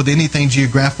 Don't deal with anything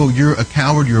geographical. You're a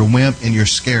coward, you're a wimp, and you're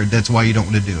scared. That's why you don't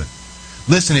want to do it.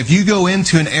 Listen, if you go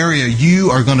into an area, you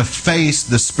are going to face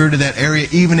the spirit of that area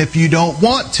even if you don't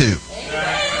want to.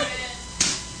 Amen.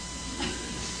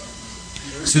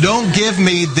 So don't give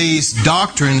me these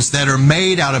doctrines that are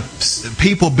made out of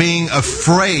people being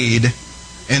afraid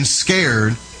and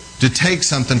scared to take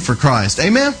something for Christ.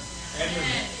 Amen?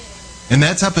 Amen. And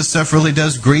that type of stuff really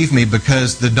does grieve me,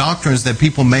 because the doctrines that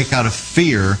people make out of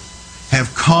fear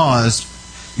have caused...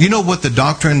 You know what the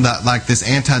doctrine, like this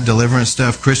anti-deliverance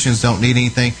stuff, Christians don't need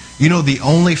anything. You know the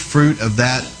only fruit of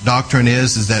that doctrine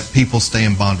is that people stay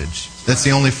in bondage. That's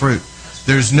the only fruit.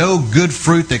 There's no good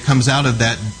fruit that comes out of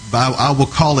that. I will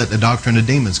call it a doctrine of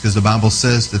demons, because the Bible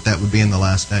says that would be in the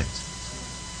last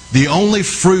days. The only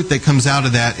fruit that comes out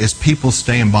of that is people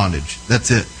stay in bondage.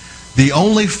 That's it. The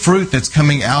only fruit that's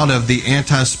coming out of the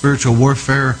anti-spiritual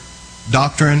warfare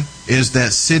doctrine is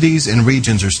that cities and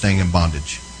regions are staying in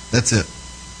bondage. That's it.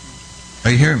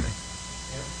 Are you hearing me?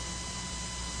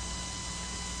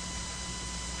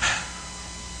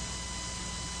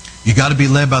 You got to be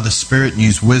led by the Spirit and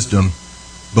use wisdom,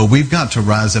 but we've got to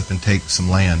rise up and take some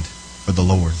land for the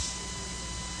Lord.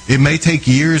 It may take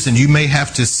years, and you may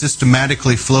have to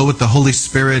systematically flow with the Holy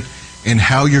Spirit in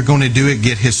how you're going to do it,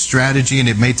 get His strategy, and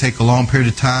it may take a long period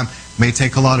of time, may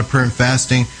take a lot of prayer and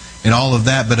fasting and all of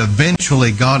that, but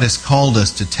eventually God has called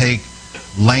us to take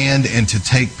land and to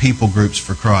take people groups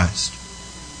for Christ.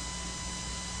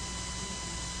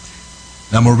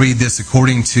 Now I'm going to read this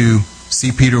according to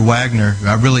C. Peter Wagner.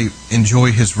 I really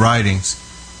enjoy his writings.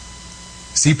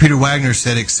 C. Peter Wagner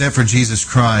said, except for Jesus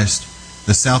Christ,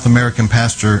 the South American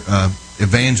pastor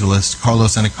evangelist,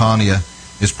 Carlos Anacondia,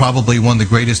 is probably one of the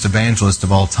greatest evangelists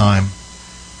of all time,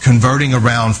 converting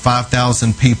around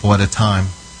 5,000 people at a time.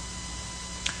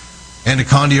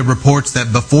 Anacondia reports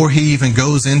that before he even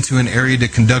goes into an area to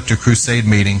conduct a crusade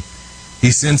meeting,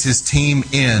 he sends his team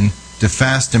in to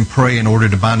fast and pray in order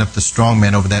to bind up the strong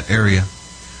man over that area.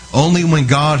 Only when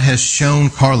God has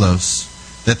shown Carlos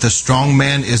that the strong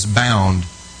man is bound,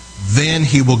 then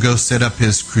he will go set up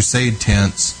his crusade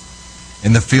tents,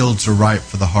 and the fields are ripe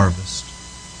for the harvest.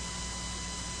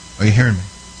 Are you hearing me?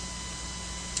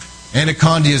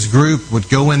 Anacondia's group would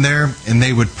go in there and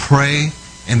they would pray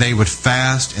and they would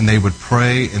fast and they would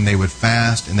pray and they would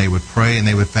fast and they would pray and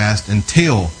they would fast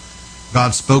until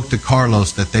God spoke to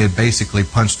Carlos that they had basically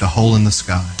punched a hole in the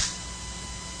sky.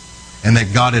 And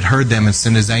that God had heard them and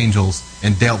sent His angels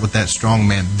and dealt with that strong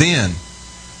man. Then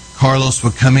Carlos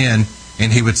would come in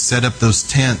and he would set up those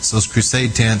tents, those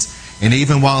crusade tents. And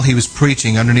even while he was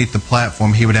preaching underneath the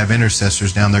platform, he would have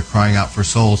intercessors down there crying out for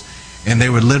souls. And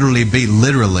there would literally be,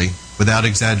 without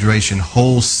exaggeration,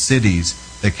 whole cities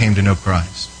that came to know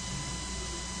Christ.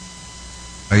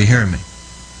 Are you hearing me?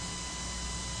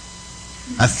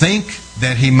 I think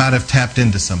that he might have tapped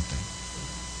into something,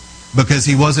 because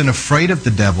he wasn't afraid of the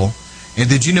devil. And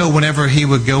did you know whenever he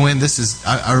would go in,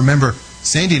 I remember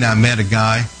Sandy and I met a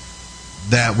guy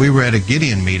that we were at a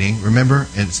Gideon meeting, remember?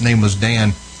 And his name was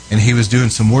Dan, and he was doing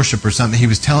some worship or something. He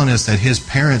was telling us that his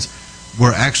parents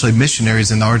were actually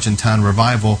missionaries in the Argentine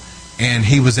revival, and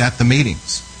he was at the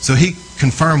meetings. So he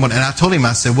confirmed and I told him,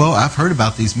 I said, well, I've heard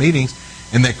about these meetings,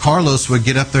 and that Carlos would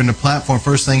get up there on the platform.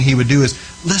 First thing he would do is,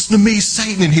 listen to me,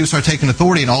 Satan. And he would start taking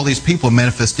authority, and all these people would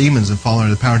manifest demons and fall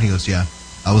under the power. And he goes, yeah,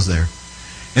 I was there.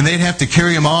 And they'd have to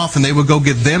carry them off, and they would go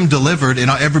get them delivered, and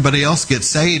everybody else gets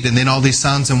saved, and then all these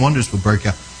signs and wonders would break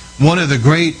out. One of the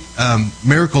great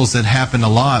miracles that happened a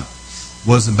lot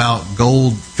was about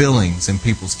gold fillings in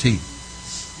people's teeth.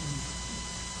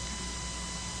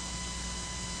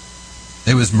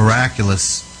 It was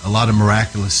miraculous, a lot of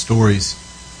miraculous stories.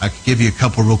 I could give you a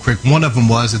couple real quick. One of them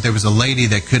was that there was a lady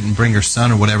that couldn't bring her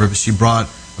son or whatever, but she brought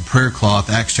a prayer cloth,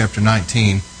 Acts chapter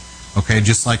 19. Okay,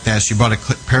 just like that. She brought a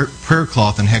prayer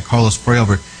cloth and had Carlos pray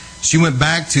over it. She went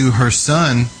back to her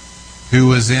son, who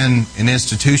was in an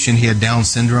institution. He had Down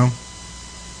syndrome.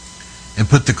 And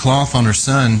put the cloth on her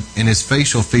son, and his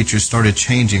facial features started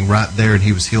changing right there, and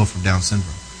he was healed from Down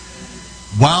syndrome.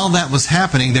 While that was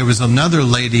happening, there was another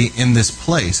lady in this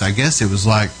place. I guess it was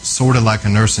sort of like a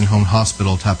nursing home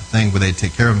hospital type of thing where they'd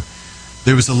take care of him.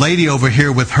 There was a lady over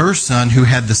here with her son who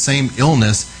had the same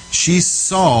illness. She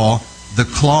saw the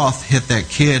cloth hit that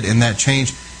kid and that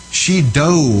changed. She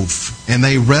dove, and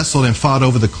they wrestled and fought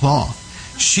over the cloth.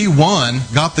 She won,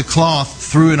 got the cloth,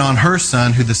 threw it on her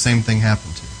son, who the same thing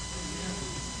happened to.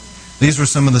 These were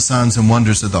some of the signs and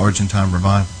wonders of the Argentine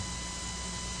revival.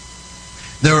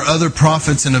 There are other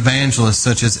prophets and evangelists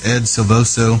such as Ed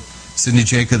Silvoso, Sidney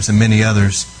Jacobs, and many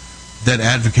others that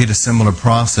advocate a similar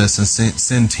process and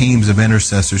send teams of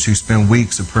intercessors who spend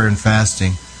weeks of prayer and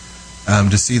fasting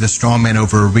to see the strong man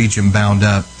over a region bound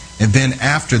up. And then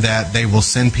after that, they will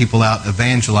send people out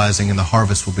evangelizing, and the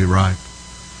harvest will be ripe.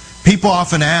 People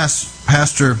often ask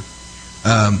Pastor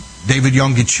David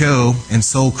Yonggi Cho in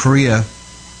Seoul, Korea,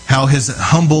 how his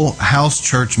humble house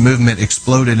church movement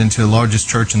exploded into the largest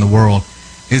church in the world.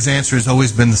 His answer has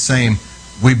always been the same.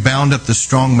 We bound up the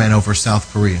strong man over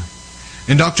South Korea.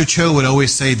 And Dr. Cho would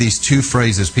always say these two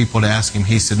phrases. People would ask him.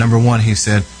 He said, number one, he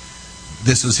said,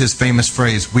 this was his famous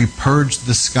phrase, we purged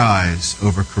the skies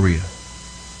over Korea.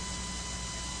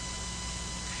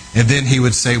 And then he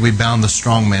would say, we bound the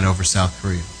strong man over South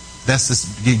Korea.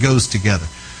 It goes together.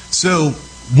 So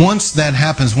once that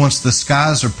happens, once the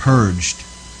skies are purged,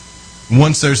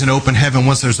 once there's an open heaven,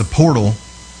 once there's a portal,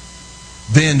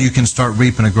 then you can start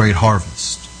reaping a great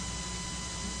harvest.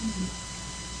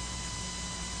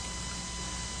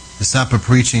 This type of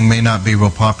preaching may not be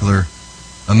real popular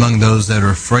among those that are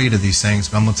afraid of these things,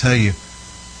 but I'm going to tell you,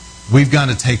 we've got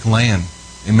to take land.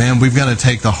 Amen? We've got to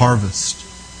take the harvest.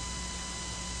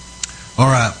 All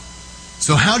right.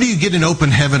 So how do you get an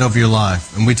open heaven over your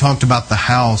life? And we talked about the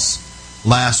house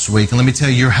last week. And let me tell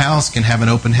you, your house can have an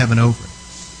open heaven over it.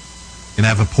 It can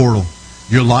have a portal.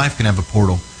 Your life can have a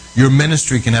portal. Your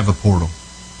ministry can have a portal.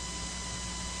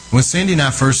 When Sandy and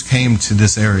I first came to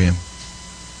this area,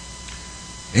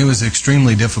 it was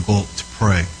extremely difficult to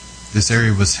pray. This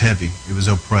area was heavy. It was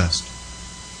oppressed.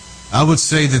 I would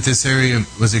say that this area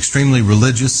was extremely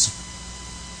religious.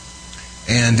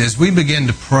 And as we began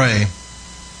to pray,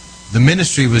 the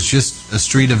ministry was just a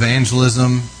street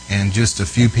evangelism and just a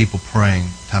few people praying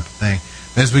type of thing.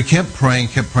 As we kept praying,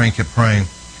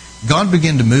 God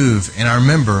began to move. And I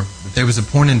remember that there was a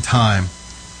point in time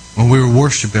when we were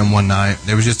worshiping one night.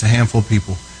 There was just a handful of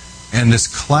people. And this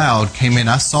cloud came in.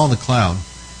 I saw the cloud.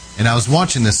 And I was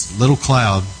watching this little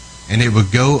cloud. And it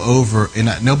would go over.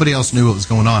 And nobody else knew what was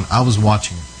going on. I was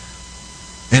watching it.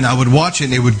 And I would watch it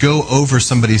and it would go over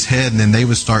somebody's head. And then they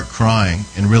would start crying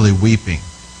and really weeping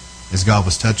as God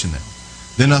was touching them.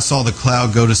 Then I saw the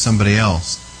cloud go to somebody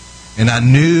else. And I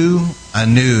knew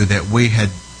that we had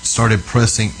started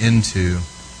pressing into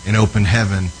an open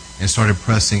heaven and started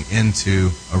pressing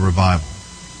into a revival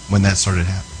when that started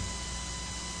happening.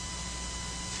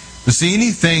 But see,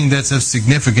 anything that's of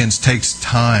significance takes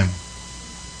time.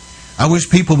 I wish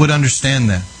people would understand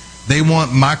that. They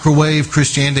want microwave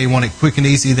Christianity. They want it quick and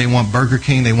easy. They want Burger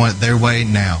King. They want it their way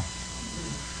now.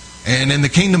 And in the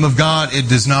kingdom of God, it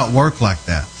does not work like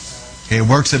that. Okay, it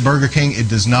works at Burger King. It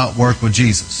does not work with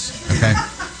Jesus. Okay?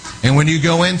 And when you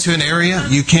go into an area,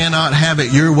 you cannot have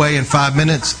it your way in 5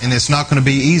 minutes, and it's not going to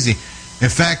be easy. In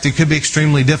fact, it could be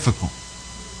extremely difficult.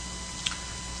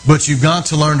 But you've got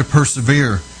to learn to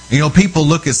persevere. You know, people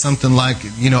look at something like,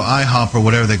 IHOP or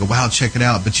whatever, they go, wow, check it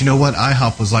out. But you know what?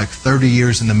 IHOP was like 30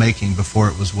 years in the making before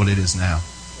it was what it is now.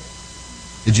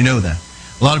 Did you know that?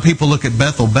 A lot of people look at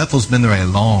Bethel. Bethel's been there a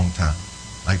long time,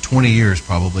 like 20 years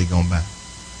probably going back.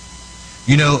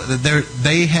 You know,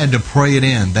 they had to pray it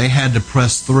in. They had to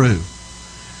press through.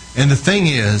 And the thing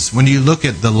is, when you look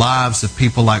at the lives of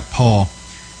people like Paul,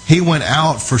 he went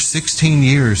out for 16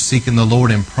 years seeking the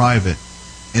Lord in private.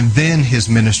 And then his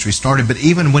ministry started. But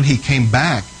even when he came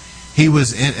back, he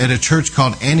was at a church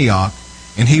called Antioch,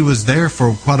 and he was there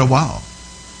for quite a while.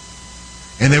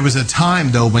 And there was a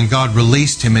time, though, when God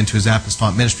released him into his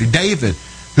apostolic ministry. David,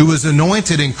 who was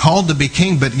anointed and called to be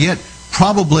king, but yet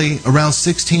probably around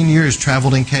 16 years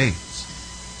traveled in caves.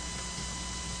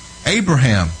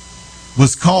 Abraham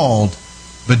was called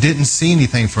but didn't see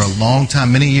anything for a long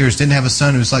time, many years. Didn't have a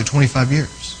son. It was like 25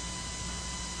 years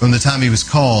from the time he was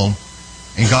called.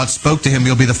 And God spoke to him,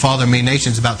 you'll be the father of many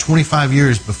nations, about 25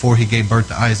 years before he gave birth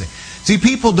to Isaac. See,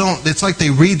 people don't, it's like they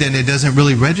read that and it doesn't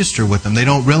really register with them. They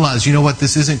don't realize, you know what,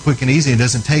 this isn't quick and easy. It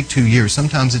doesn't take 2 years.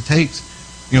 Sometimes it takes,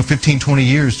 15, 20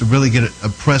 years to really get a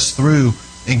press through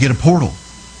and get a portal.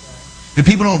 But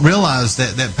people don't realize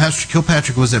that Pastor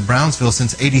Kilpatrick was at Brownsville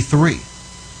since 83.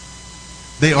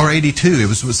 They are 82. It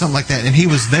was something like that. And he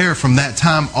was there from that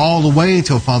time all the way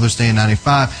until Father's Day in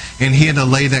 95. And he had to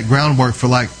lay that groundwork for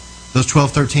like those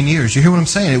 12, 13 years. You hear what I'm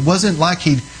saying? It wasn't like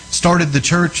he started the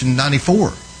church in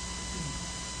 94.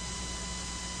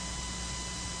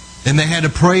 And they had to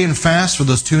pray and fast for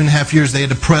those 2.5 years. They had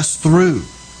to press through.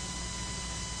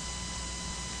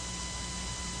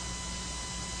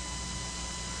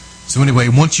 So anyway,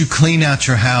 once you clean out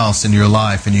your house and your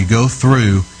life and you go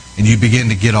through and you begin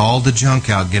to get all the junk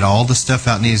out, get all the stuff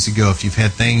out that needs to go. If you've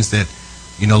had things that,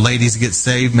 ladies get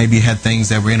saved, maybe you had things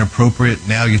that were inappropriate,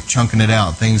 now you're chunking it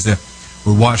out. Things that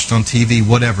were watched on TV,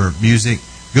 whatever, music.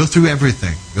 Go through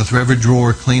everything. Go through every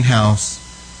drawer, clean house.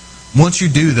 Once you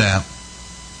do that,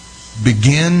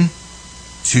 begin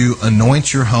to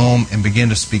anoint your home and begin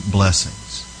to speak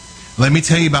blessings. Let me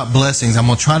tell you about blessings. I'm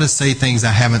going to try to say things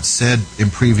I haven't said in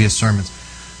previous sermons.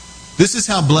 This is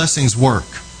how blessings work.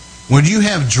 When you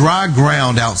have dry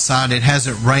ground outside, it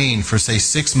hasn't rained for, say,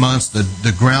 6 months.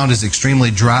 The ground is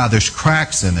extremely dry. There's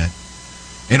cracks in it.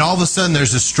 And all of a sudden,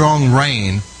 there's a strong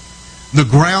rain. The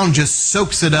ground just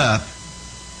soaks it up,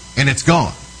 and it's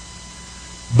gone.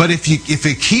 But if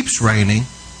it keeps raining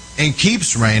and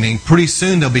keeps raining, pretty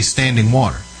soon there'll be standing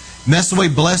water. And that's the way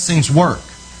blessings work.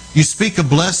 You speak a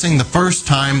blessing the first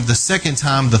time, the second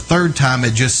time, the third time,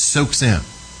 it just soaks in.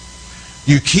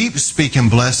 You keep speaking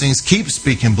blessings,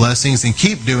 and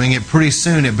keep doing it. Pretty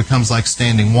soon it becomes like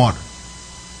standing water.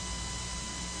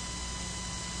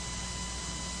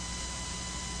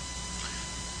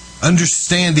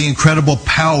 Understand the incredible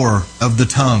power of the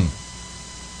tongue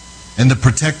and the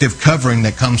protective covering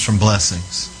that comes from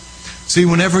blessings. See,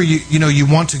 whenever you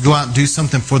want to go out and do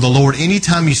something for the Lord,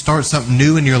 anytime you start something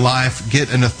new in your life,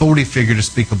 get an authority figure to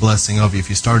speak a blessing over you. If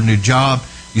you start a new job,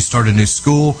 you start a new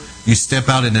school, you step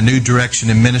out in a new direction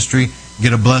in ministry,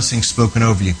 get a blessing spoken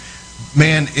over you.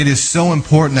 Man, it is so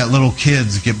important that little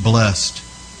kids get blessed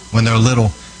when they're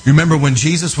little. Remember when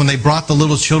they brought the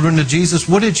little children to Jesus,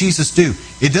 what did Jesus do?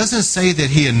 It doesn't say that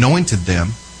He anointed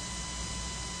them.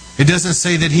 It doesn't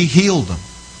say that He healed them.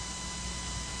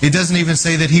 It doesn't even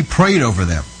say that He prayed over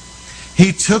them.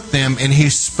 He took them and He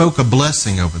spoke a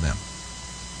blessing over them.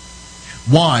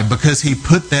 Why? Because He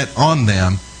put that on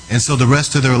them, and so the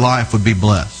rest of their life would be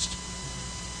blessed.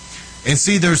 And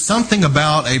see, there's something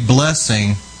about a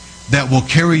blessing that will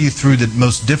carry you through the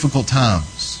most difficult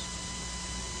times.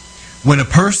 When a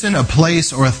person, a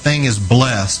place, or a thing is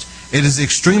blessed, it is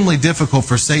extremely difficult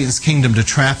for Satan's kingdom to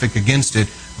traffic against it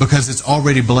because it's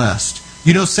already blessed.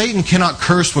 Satan cannot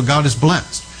curse what God has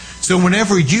blessed. So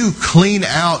whenever you clean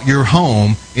out your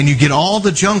home and you get all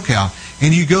the junk out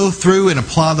and you go through and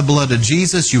apply the blood of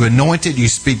Jesus, you anoint it, you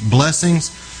speak blessings,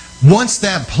 once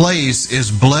that place is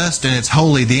blessed and it's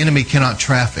holy, the enemy cannot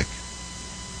traffic.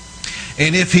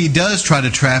 And if he does try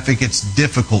to traffic, it's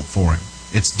difficult for him.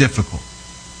 It's difficult.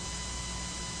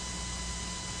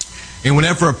 And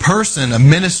whenever a person, a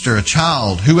minister, a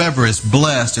child, whoever is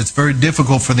blessed, it's very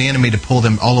difficult for the enemy to pull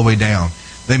them all the way down.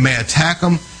 They may attack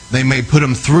them, they may put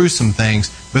them through some things,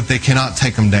 but they cannot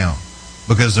take them down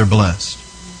because they're blessed.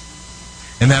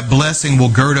 And that blessing will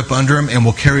gird up under them and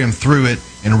will carry them through it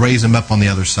and raise them up on the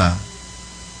other side.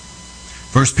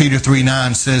 1 Peter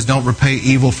 3:9 says, don't repay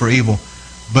evil for evil,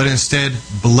 but instead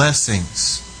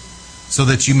blessings, so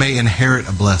that you may inherit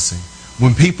a blessing.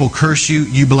 When people curse you,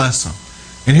 you bless them.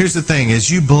 And here's the thing, as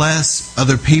you bless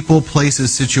other people,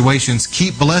 places, situations,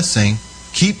 keep blessing,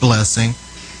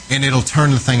 and it'll turn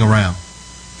the thing around.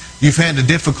 You've had a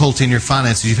difficulty in your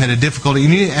finances, you've had a difficulty, you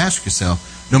need to ask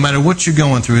yourself, no matter what you're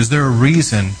going through, is there a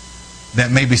reason that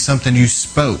maybe something you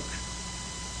spoke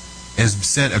has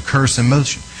set a curse in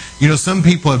motion? Some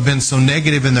people have been so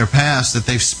negative in their past that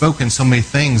they've spoken so many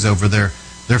things over their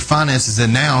finances that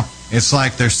now it's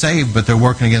like they're saved, but they're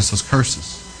working against those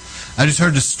curses. I just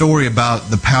heard a story about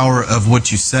the power of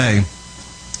what you say.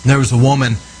 There was a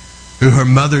woman who her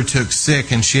mother took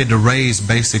sick and she had to raise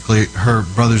basically her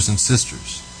brothers and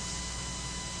sisters.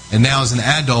 And now as an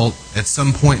adult, at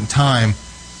some point in time,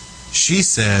 she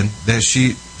said that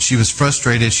she was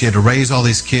frustrated. She had to raise all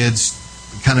these kids,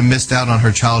 kind of missed out on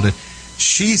her childhood.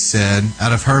 She said,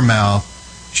 out of her mouth,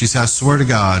 she said, I swear to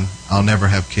God, I'll never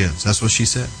have kids. That's what she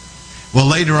said. Well,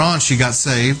 later on, she got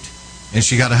saved, and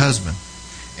she got a husband.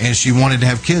 And she wanted to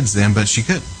have kids then, but she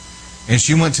couldn't. And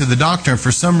she went to the doctor, and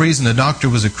for some reason, the doctor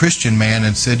was a Christian man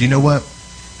and said, you know what?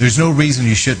 There's no reason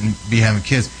you shouldn't be having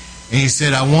kids. And he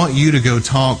said, I want you to go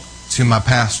talk to my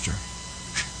pastor.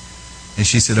 And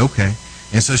she said, okay.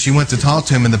 And so she went to talk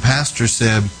to him, and the pastor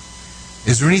said,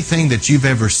 is there anything that you've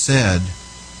ever said?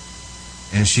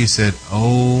 And she said,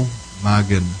 oh my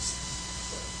goodness.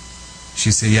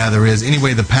 She said, yeah, there is.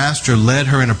 Anyway, the pastor led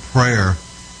her in a prayer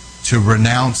to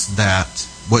renounce that,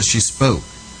 what she spoke.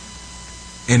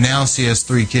 And now she has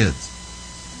 3 kids.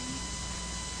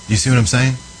 You see what I'm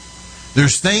saying?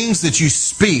 There's things that you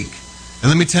speak. And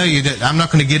let me tell you that I'm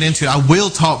not going to get into it. I will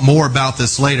talk more about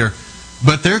this later.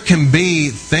 But there can be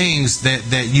things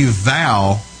that you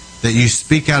vow, that you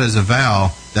speak out as a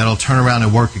vow, that'll turn around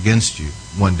and work against you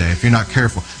one day if you're not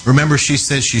careful. Remember, she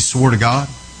said she swore to God?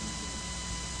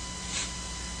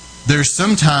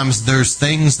 Sometimes there's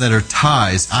things that are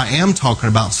ties. I am talking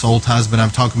about soul ties, but I'm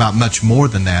talking about much more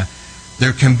than that.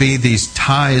 There can be these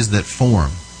ties that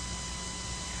form.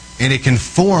 And it can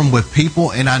form with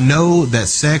people, and I know that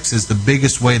sex is the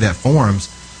biggest way that forms,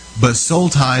 but soul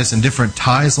ties and different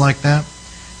ties like that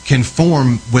can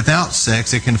form without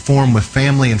sex. It can form with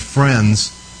family and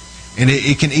friends, and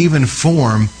it can even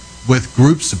form with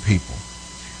groups of people.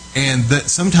 And that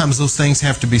sometimes those things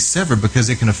have to be severed because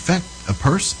it can affect a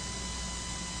person.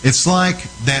 It's like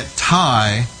that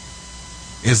tie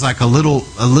is like a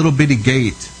little bitty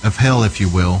gate of hell, if you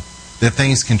will, that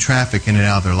things can traffic in and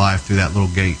out of their life through that little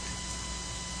gate.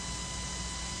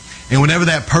 And whenever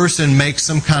that person makes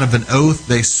some kind of an oath,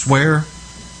 they swear,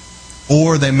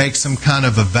 or they make some kind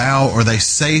of a vow, or they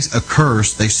say a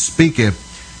curse, they speak it,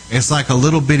 it's like a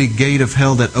little bitty gate of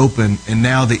hell that opened, and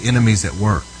now the enemy's at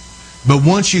work. But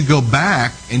once you go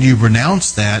back and you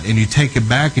renounce that, and you take it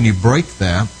back and you break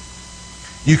that,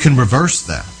 you can reverse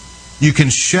that. You can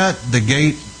shut the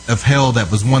gate of hell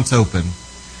that was once open,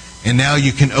 and now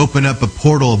you can open up a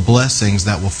portal of blessings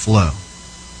that will flow.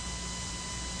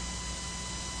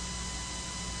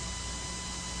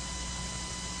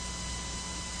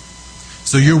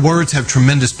 So your words have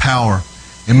tremendous power.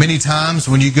 And many times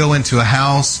when you go into a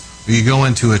house or you go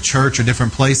into a church or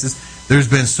different places, there's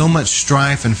been so much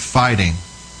strife and fighting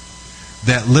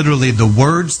that literally the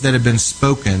words that have been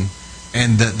spoken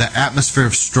and the atmosphere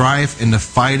of strife and the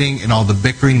fighting and all the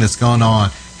bickering that's gone on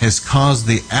has caused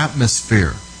the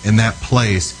atmosphere in that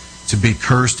place to be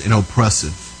cursed and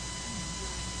oppressive.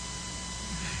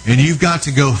 And you've got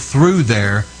to go through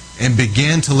there and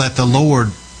begin to let the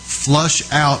Lord flush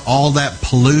out all that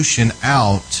pollution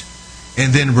out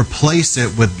and then replace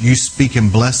it with you speaking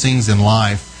blessings in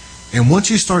life. And once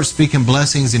you start speaking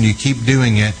blessings and you keep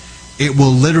doing it, it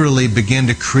will literally begin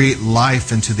to create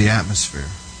life into the atmosphere.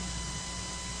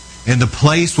 And the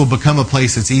place will become a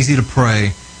place that's easy to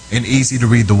pray and easy to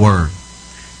read the Word.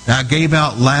 Now, I gave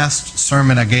out last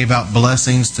sermon, I gave out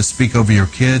blessings to speak over your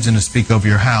kids and to speak over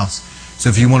your house. So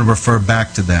if you want to refer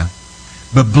back to that.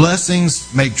 But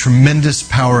blessings make tremendous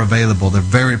power available. They're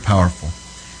very powerful.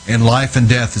 And life and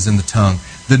death is in the tongue.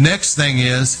 The next thing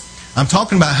is, I'm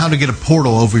talking about how to get a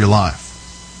portal over your life.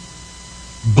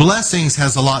 Blessings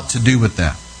has a lot to do with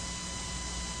that.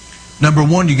 Number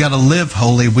one, you got to live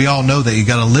holy. We all know that. You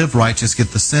got to live righteous, get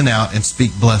the sin out, and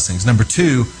speak blessings. Number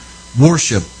two,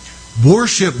 worship.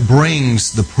 Worship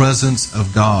brings the presence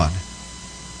of God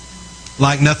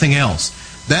like nothing else.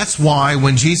 That's why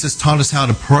when Jesus taught us how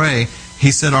to pray,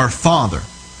 He said, Our Father.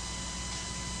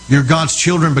 You're God's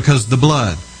children because of the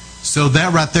blood. So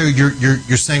that right there,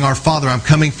 you're saying, Our Father, I'm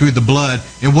coming through the blood.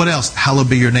 And what else? Hallowed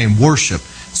be your name. Worship.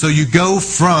 So you go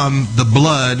from the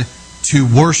blood to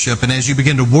worship. And as you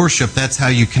begin to worship, that's how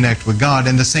you connect with God.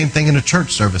 And the same thing in a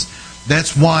church service.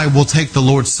 That's why we'll take the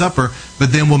Lord's Supper,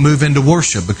 but then we'll move into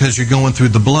worship because you're going through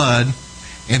the blood.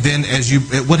 And then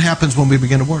what happens when we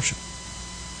begin to worship?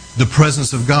 The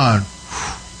presence of God.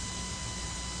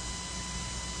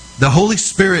 The Holy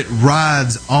Spirit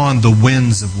rides on the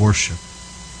winds of worship.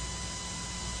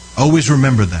 Always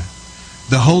remember that.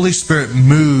 The Holy Spirit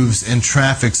moves and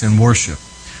traffics in worship.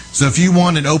 So if you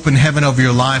want an open heaven over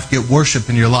your life, get worship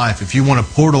in your life. If you want a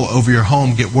portal over your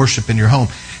home, get worship in your home.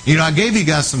 You know, I gave you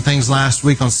guys some things last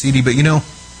week on CD, but you know,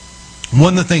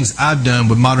 one of the things I've done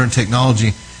with modern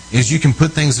technology is you can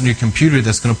put things in your computer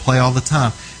that's going to play all the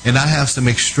time. And I have some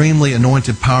extremely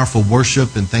anointed, powerful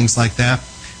worship and things like that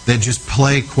just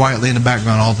play quietly in the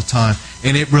background all the time.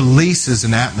 And it releases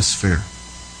an atmosphere.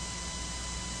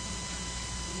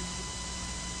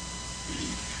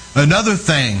 Another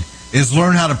thing is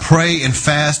learn how to pray and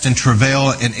fast and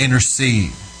travail and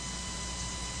intercede.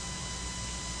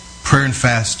 Prayer and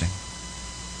fasting.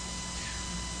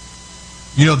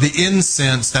 You know, the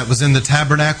incense that was in the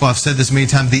tabernacle, I've said this many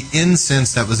times, the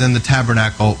incense that was in the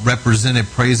tabernacle represented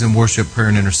praise and worship, prayer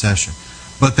and intercession.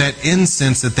 But that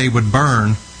incense that they would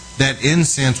burn, that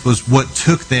incense was what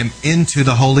took them into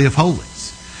the Holy of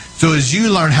Holies. So as you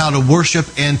learn how to worship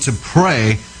and to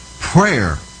pray,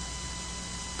 prayer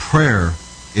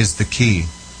is the key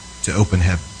to open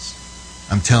heavens.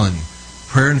 I'm telling you,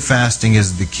 prayer and fasting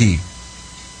is the key.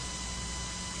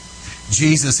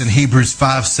 Jesus in Hebrews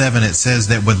 5:7, it says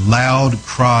that with loud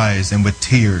cries and with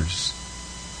tears,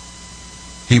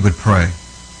 He would pray.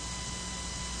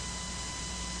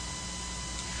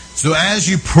 So as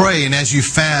you pray and as you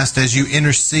fast, as you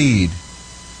intercede,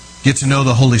 get to know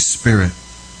the Holy Spirit.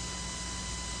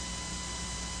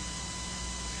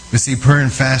 But see, prayer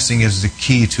and fasting is the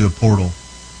key to a portal.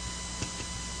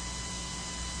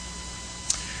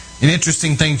 An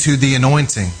interesting thing too, the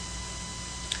anointing.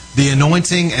 The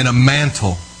anointing and a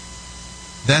mantle,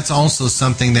 that's also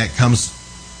something that comes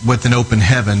with an open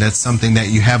heaven. That's something that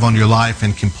you have on your life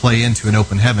and can play into an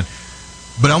open heaven.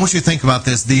 But I want you to think about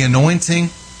this. The anointing,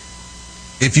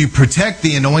 if you protect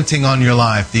the anointing on your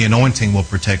life, the anointing will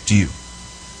protect you.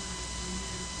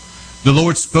 The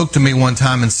Lord spoke to me one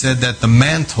time and said that the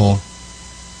mantle,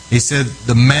 He said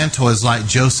the mantle is like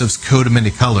Joseph's coat of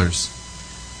many colors.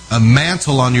 A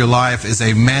mantle on your life is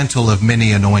a mantle of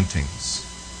many anointings.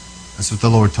 That's what the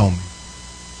Lord told me.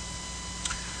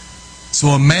 So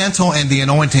a mantle and the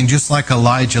anointing, just like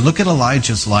Elijah. Look at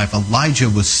Elijah's life. Elijah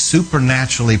was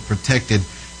supernaturally protected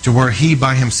to where he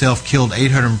by himself killed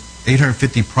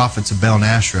 850 prophets of Baal and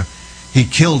Asherah. He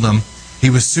killed them. He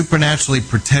was supernaturally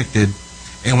protected.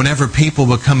 And whenever people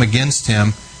would come against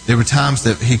him, there were times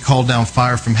that he called down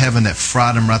fire from heaven that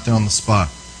fried him right there on the spot.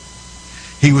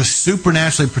 He was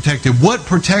supernaturally protected. What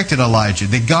protected Elijah?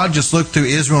 Did God just look through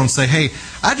Israel and say, hey,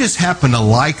 I just happen to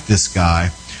like this guy?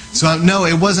 So no,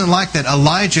 it wasn't like that.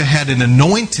 Elijah had an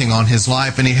anointing on his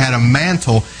life and he had a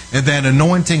mantle, and that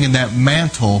anointing and that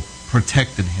mantle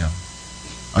protected him.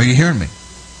 Are you hearing me?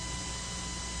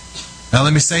 Now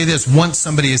let me say this. Once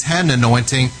somebody has had an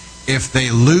anointing, if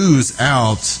they lose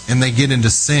out and they get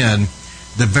into sin,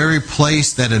 the very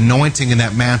place that anointing and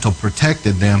that mantle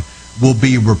protected them will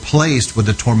be replaced with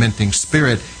a tormenting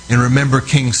spirit. And remember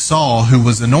King Saul, who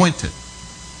was anointed.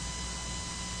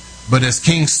 But as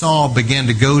King Saul began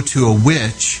to go to a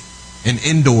witch in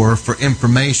Endor for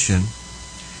information,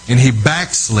 and he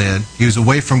backslid, he was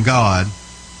away from God,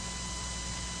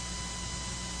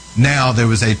 now there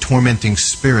was a tormenting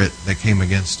spirit that came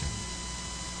against him.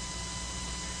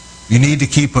 You need to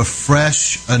keep a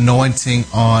fresh anointing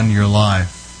on your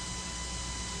life.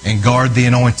 And guard the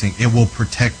anointing. It will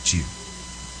protect you.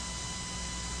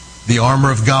 The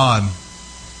armor of God.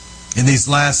 In these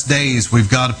last days, we've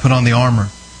got to put on the armor.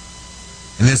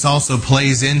 And this also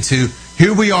plays into,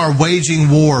 here we are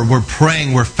waging war. We're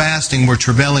praying, we're fasting, we're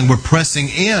travailing, we're pressing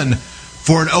in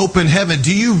for an open heaven.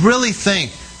 Do you really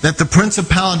think that the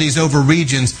principalities over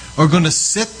regions are going to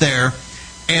sit there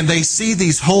and they see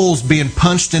these holes being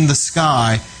punched in the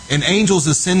sky and angels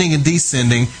ascending and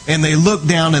descending, and they look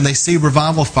down and they see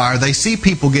revival fire, they see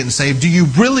people getting saved? Do you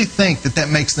really think that that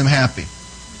makes them happy?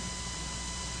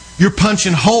 You're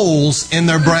punching holes in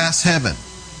their brass heaven.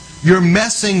 You're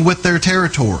messing with their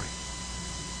territory.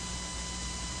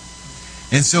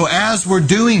 And so as we're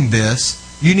doing this,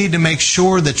 you need to make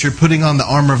sure that you're putting on the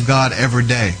armor of God every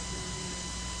day.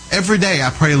 Every day I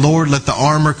pray, Lord, let the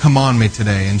armor come on me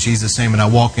today in Jesus' name, and I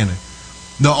walk in it.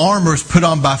 The armor is put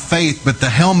on by faith, but the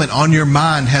helmet on your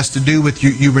mind has to do with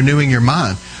you renewing your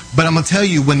mind. But I'm going to tell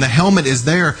you, when the helmet is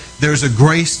there, there's a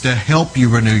grace to help you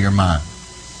renew your mind.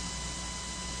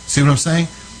 See what I'm saying?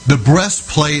 The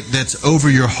breastplate that's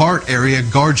over your heart area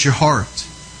guards your heart.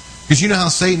 Because you know how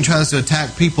Satan tries to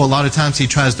attack people? A lot of times he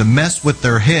tries to mess with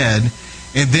their head,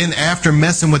 and then after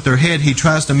messing with their head, he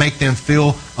tries to make them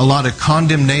feel a lot of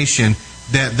condemnation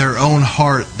that their own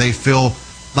heart, they feel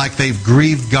like they've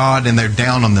grieved God and they're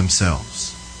down on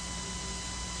themselves.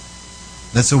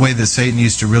 That's the way that Satan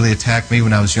used to really attack me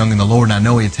when I was young in the Lord, and I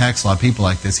know he attacks a lot of people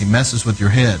like this. He messes with your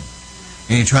head,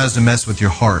 and he tries to mess with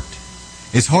your heart.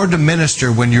 It's hard to minister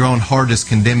when your own heart is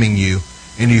condemning you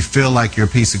and you feel like you're a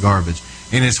piece of garbage.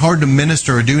 And it's hard to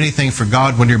minister or do anything for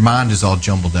God when your mind is all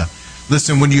jumbled up.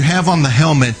 Listen, when you have on the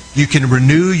helmet, you can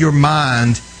renew your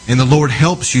mind, and the Lord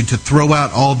helps you to throw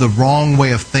out all the wrong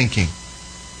way of thinking.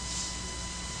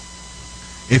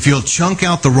 If you'll chunk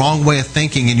out the wrong way of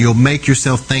thinking and you'll make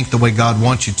yourself think the way God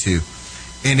wants you to.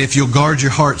 And if you'll guard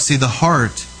your heart. See, the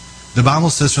heart, the Bible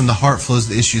says from the heart flows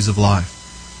the issues of life.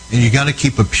 And you got to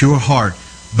keep a pure heart.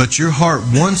 But your heart,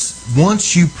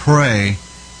 once you pray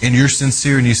and you're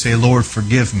sincere and you say, Lord,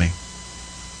 forgive me.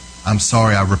 I'm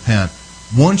sorry, I repent.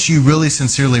 Once you really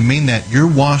sincerely mean that, you're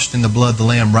washed in the blood of the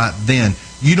Lamb right then.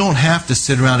 You don't have to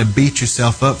sit around and beat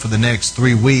yourself up for the next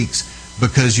 3 weeks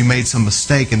because you made some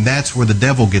mistake, and that's where the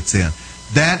devil gets in.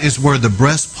 That is where the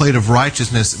breastplate of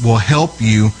righteousness will help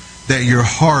you, that your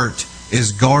heart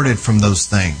is guarded from those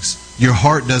things. Your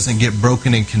heart doesn't get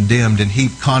broken and condemned and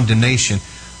heap condemnation,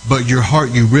 but your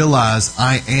heart, you realize,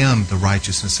 I am the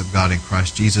righteousness of God in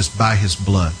Christ Jesus by His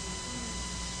blood.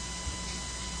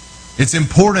 It's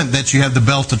important that you have the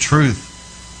belt of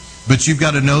truth, but you've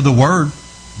got to know the Word.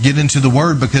 Get into the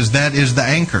Word, because that is the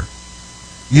anchor.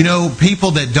 You know,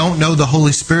 people that don't know the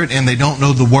Holy Spirit and they don't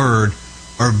know the Word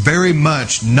are very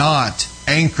much not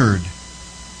anchored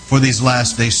for these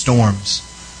last day storms.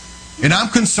 And I'm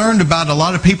concerned about a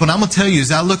lot of people, and I'm going to tell you,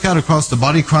 as I look out across the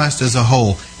body of Christ as a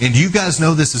whole, and you guys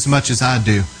know this as much as I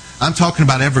do, I'm talking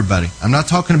about everybody. I'm not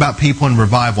talking about people in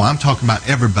revival. I'm talking about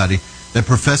everybody that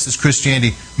professes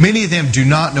Christianity. Many of them do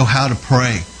not know how to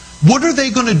pray. What are they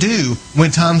going to do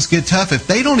when times get tough if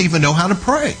they don't even know how to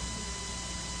pray?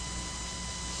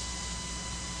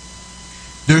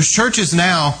 There's churches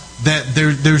now that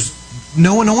there's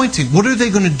no anointing. What are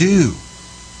they going to do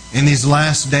in these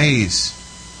last days?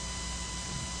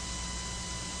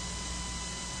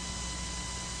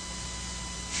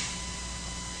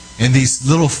 And these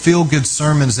little feel-good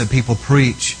sermons that people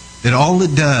preach, that all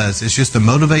it does is just a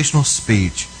motivational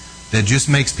speech that just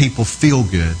makes people feel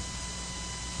good.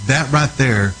 That right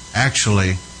there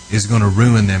actually is going to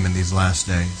ruin them in these last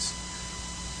days.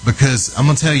 Because I'm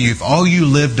going to tell you, if all you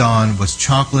lived on was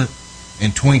chocolate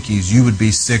and Twinkies, you would be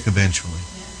sick eventually.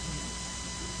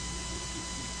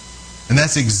 And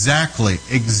that's exactly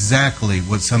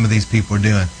what some of these people are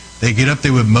doing. They get up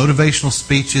there with motivational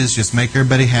speeches, just make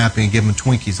everybody happy and give them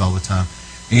Twinkies all the time.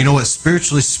 And you know what?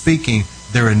 Spiritually speaking,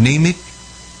 they're anemic,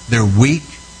 they're weak,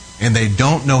 and they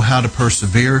don't know how to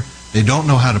persevere. They don't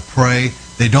know how to pray.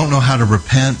 They don't know how to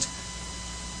repent.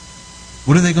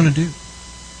 What are they going to do?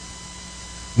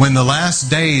 When the last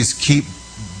days keep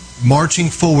marching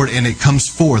forward and it comes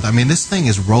forth, I mean, this thing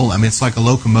is rolling. I mean, it's like a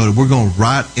locomotive. We're going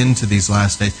right into these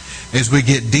last days. As we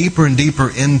get deeper and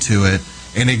deeper into it,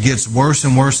 and it gets worse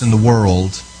and worse in the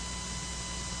world,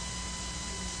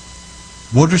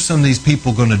 what are some of these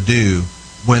people going to do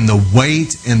when the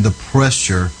weight and the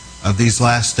pressure of these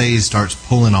last days starts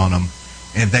pulling on them,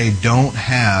 and they don't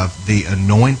have the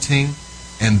anointing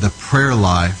and the prayer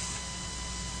life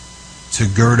to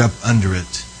gird up under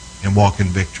it and walk in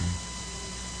victory?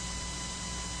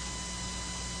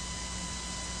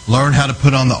 Learn how to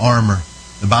put on the armor.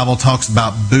 The Bible talks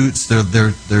about boots.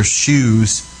 They're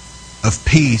shoes of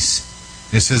peace.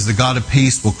 It says the God of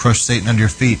peace will crush Satan under your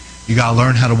feet. You got to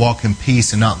learn how to walk in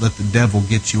peace and not let the devil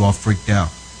get you all freaked out.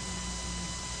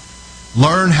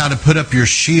 Learn how to put up your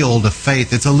shield of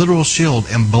faith. It's a literal shield,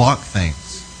 and block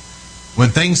things. When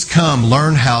things come,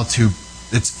 learn how to,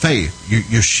 it's faith.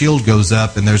 Your shield goes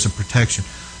up and there's a protection.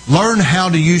 Learn how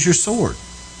to use your sword.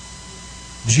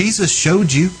 Jesus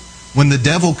showed you. When the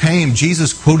devil came,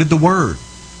 Jesus quoted the Word.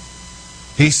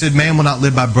 He said, man will not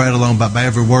live by bread alone, but by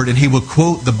every word. And he would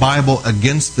quote the Bible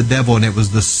against the devil, and it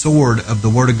was the sword of the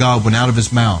Word of God went out of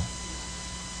his mouth.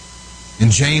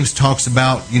 And James talks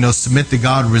about, submit to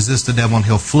God, resist the devil, and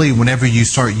he'll flee whenever you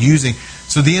start using.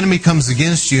 So the enemy comes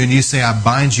against you, and you say, I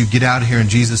bind you, get out of here in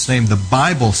Jesus' name. The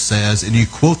Bible says, and you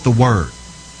quote the Word.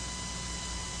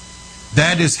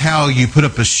 That is how you put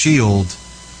up a shield,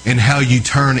 and how you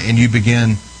turn and you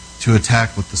begin to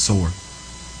attack with the sword.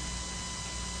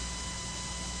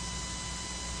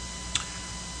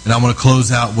 And I want to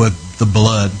close out with the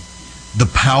blood. The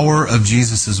power of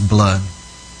Jesus' blood.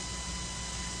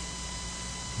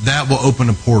 That will open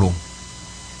a portal.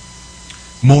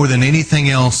 More than anything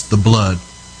else, the blood.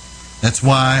 That's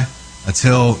why I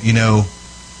tell,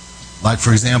 like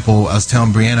for example, I was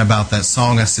telling Brianna about that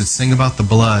song. I said, sing about the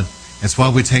blood. That's why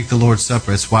we take the Lord's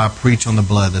Supper. That's why I preach on the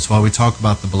blood. That's why we talk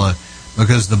about the blood.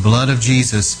 Because the blood of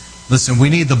Jesus, listen, we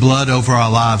need the blood over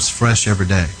our lives fresh every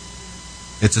day.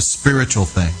 It's a spiritual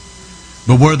thing.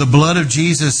 But where the blood of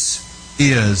Jesus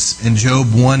is, in Job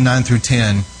 1, 9 through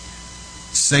 10,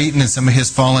 Satan and some of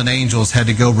his fallen angels had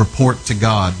to go report to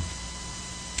God.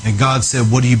 And God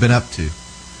said, what have you been up to?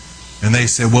 And they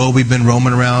said, well, we've been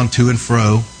roaming around to and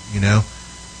fro,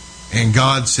 And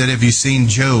God said, have you seen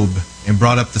Job? And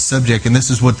brought up the subject. And this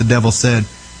is what the devil said.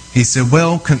 He said,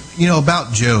 well,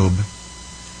 about Job.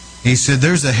 He said,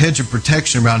 there's a hedge of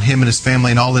protection around him and his family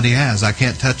and all that he has. I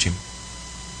can't touch him.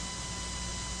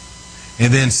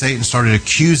 And then Satan started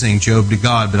accusing Job to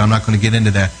God, but I'm not going to get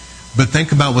into that. But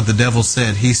think about what the devil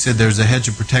said. He said there's a hedge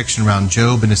of protection around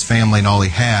Job and his family and all he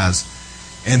has.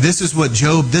 And this is what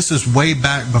this is way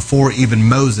back before even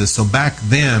Moses. So back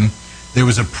then, there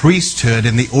was a priesthood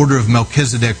in the order of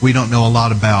Melchizedek we don't know a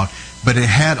lot about. But it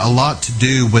had a lot to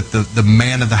do with the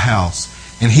man of the house.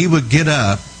 And he would get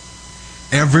up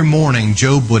every morning,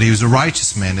 Job would. He was a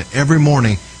righteous man. Every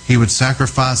morning, he would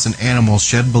sacrifice an animal,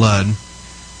 shed blood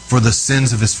for the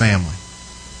sins of his family.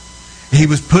 He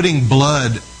was putting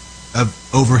blood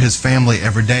over his family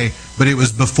every day, but it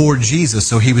was before Jesus,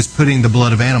 so he was putting the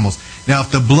blood of animals. Now,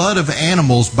 if the blood of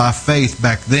animals by faith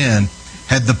back then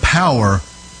had the power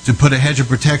to put a hedge of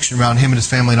protection around him and his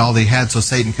family and all that he had so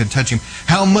Satan couldn't touch him,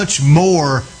 how much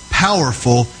more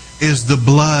powerful is the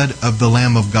blood of the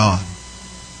Lamb of God?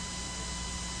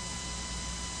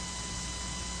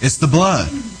 It's the blood.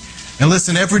 And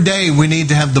listen, every day we need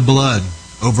to have the blood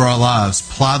over our lives.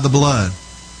 Apply the blood.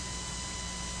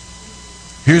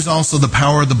 Here's also the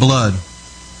power of the blood.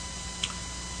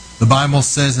 The Bible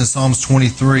says in Psalms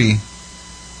 23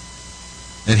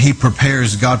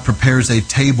 that God prepares a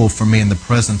table for me in the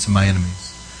presence of my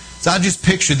enemies. So I just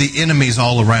picture the enemies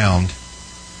all around.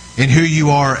 And here you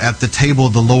are at the table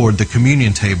of the Lord, the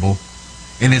communion table.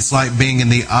 And it's like being in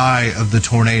the eye of the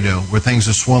tornado where things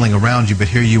are swirling around you, but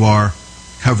here you are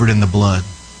covered in the blood,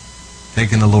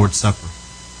 taking the Lord's Supper.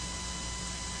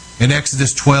 In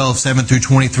Exodus 12, 7 through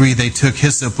 23, they took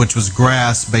hyssop, which was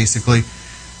grass, basically,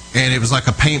 and it was like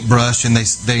a paintbrush, and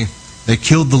they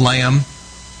killed the lamb.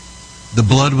 The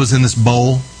blood was in this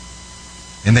bowl,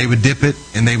 and they would dip it,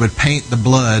 and they would paint the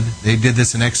blood. They did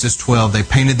this in Exodus 12. They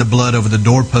painted the blood over the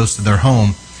doorpost of their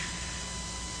home.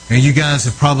 And you guys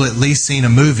have probably at least seen a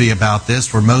movie about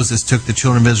this where Moses took the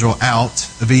children of Israel out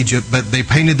of Egypt, but they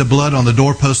painted the blood on the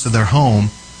doorpost of their home.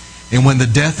 And when the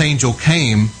death angel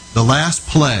came, the last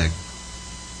plague,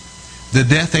 the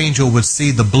death angel would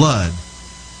see the blood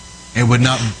and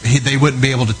they wouldn't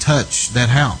be able to touch that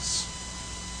house.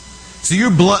 So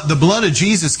the blood of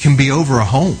Jesus can be over a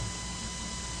home.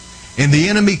 And the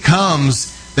enemy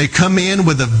comes, they come in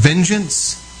with a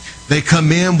vengeance. They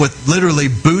come in with literally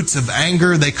boots of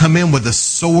anger. They come in with a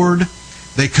sword.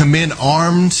 They come in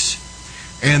armed.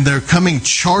 And they're coming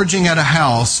charging at a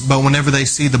house, but whenever they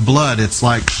see the blood, it's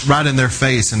like right in their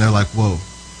face, and they're like, whoa.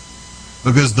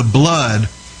 Because the blood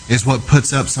is what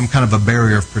puts up some kind of a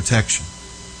barrier of protection.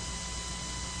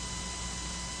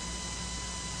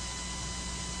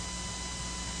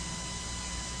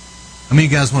 How many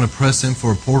of you guys want to press in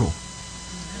for a portal?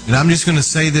 And I'm just going to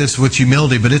say this with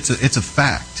humility, but it's a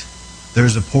fact.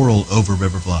 There's a portal over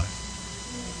River of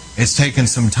Life. It's taken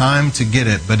some time to get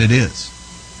it, but it is.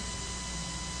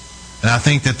 And I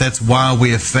think that's why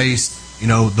we have faced,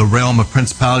 the realm of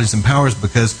principalities and powers,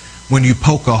 because when you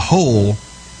poke a hole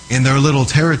in their little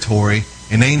territory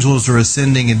and angels are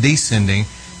ascending and descending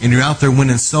and you're out there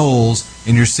winning souls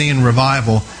and you're seeing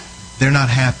revival, they're not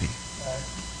happy.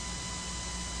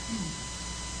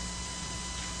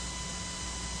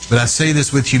 But I say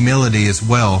this with humility as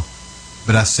well,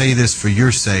 but I say this for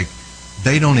your sake.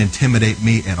 They don't intimidate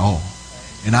me at all.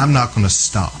 And I'm not going to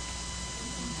stop.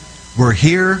 We're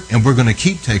here and we're going to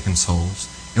keep taking souls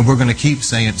and we're going to keep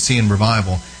seeing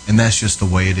revival, and that's just the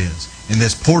way it is. And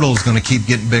this portal is going to keep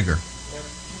getting bigger.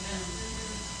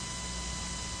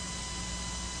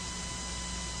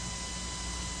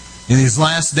 In these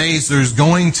last days, there's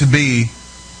going to be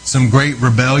some great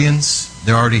rebellions.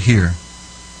 They're already here.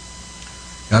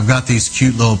 I've got these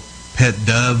cute little pet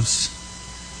doves,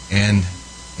 and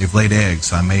they've laid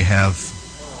eggs. I may have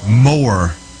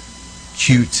more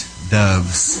cute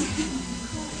doves,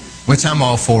 which I'm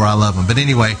all for. I love them. But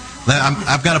anyway,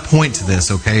 I've got a point to this,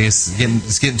 okay? It's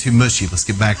getting too mushy. Let's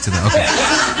get back to that. Okay.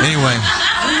 Anyway,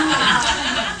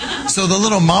 so the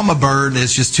little mama bird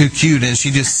is just too cute, and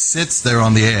she just sits there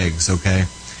on the eggs, okay?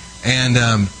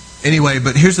 And anyway,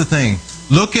 but here's the thing.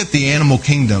 Look at the animal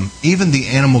kingdom. Even the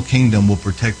animal kingdom will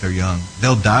protect their young.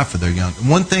 They'll die for their young.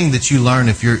 One thing that you learn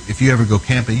if you ever go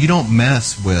camping, you don't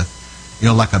mess with,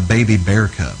 like a baby bear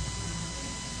cub.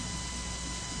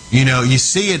 You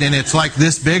see it and it's like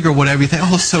this big or whatever. You think,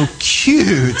 oh, so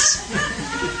cute.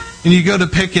 And you go to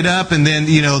pick it up and then,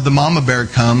 the mama bear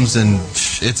comes and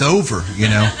it's over,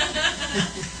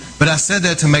 But I said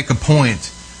that to make a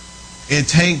point. It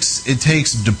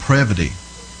takes depravity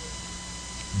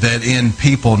that in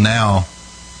people now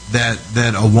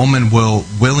that a woman will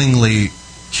willingly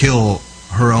kill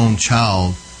her own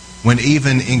child when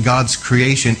even in God's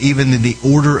creation, even in the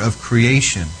order of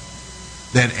creation,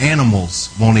 that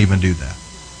animals won't even do that.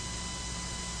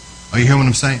 Are you hearing what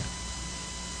I'm saying?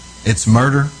 It's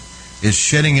murder. It's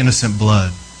shedding innocent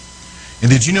blood. And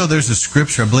did you know there's a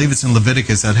scripture, I believe it's in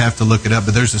Leviticus, I'd have to look it up,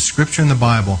 but there's a scripture in the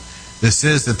Bible that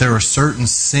says that there are certain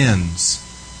sins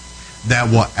that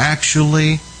will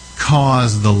actually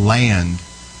cause the land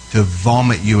to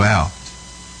vomit you out.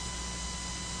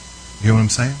 You know what I'm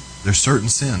saying? There's certain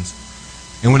sins.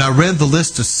 And when I read the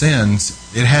list of sins,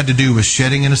 it had to do with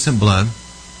shedding innocent blood.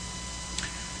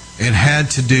 It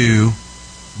had to do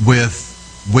with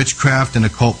witchcraft and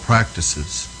occult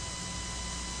practices.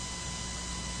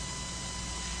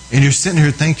 And you're sitting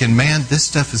here thinking, man, this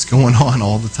stuff is going on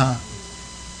all the time.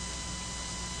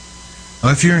 Now,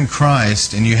 if you're in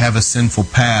Christ and you have a sinful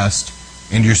past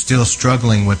and you're still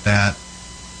struggling with that,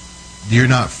 you're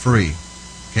not free.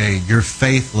 Okay, your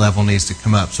faith level needs to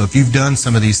come up. So if you've done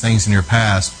some of these things in your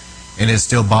past and it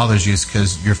still bothers you, it's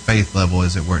because your faith level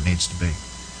isn't where it needs to be.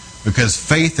 Because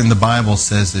faith in the Bible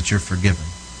says that you're forgiven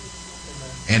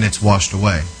and it's washed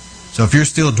away. So if you're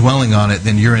still dwelling on it,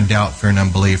 then you're in doubt, fear, and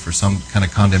unbelief, or some kind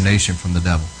of condemnation from the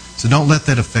devil. So don't let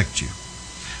that affect you.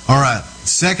 All right.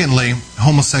 Secondly,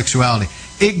 homosexuality.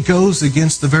 It goes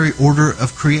against the very order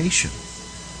of creation.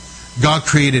 God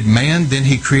created man, then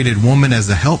He created woman as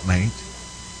a helpmate,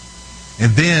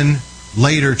 and then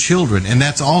later children. And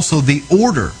that's also the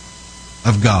order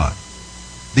of God.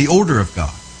 The order of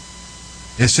God.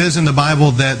 It says in the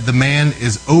Bible that the man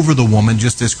is over the woman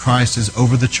just as Christ is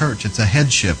over the church. It's a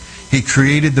headship. He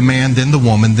created the man, then the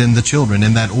woman, then the children,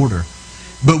 in that order.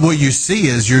 But what you see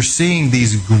is you're seeing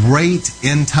these great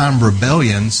end-time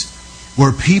rebellions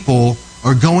where people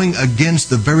are going against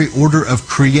the very order of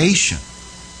creation.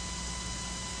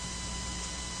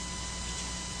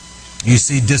 You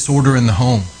see disorder in the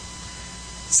home.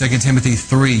 2 Timothy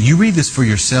 3. You read this for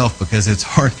yourself because it's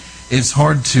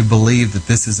hard to believe that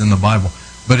this is in the Bible.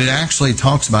 But it actually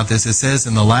talks about this. It says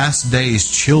in the last days,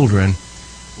 children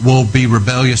will be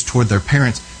rebellious toward their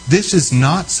parents. This is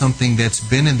not something that's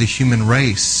been in the human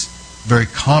race very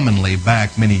commonly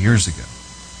back many years ago.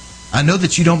 I know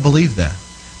that you don't believe that,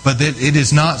 but that it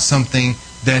is not something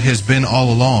that has been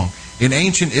all along. In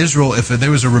ancient Israel, if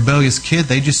there was a rebellious kid,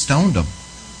 they just stoned them.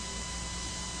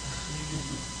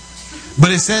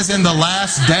 But it says in the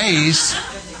last days,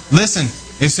 listen,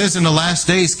 it says in the last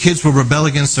days, kids will rebel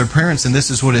against their parents, and this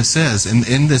is what it says. And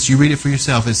in this, you read it for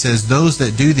yourself. It says, those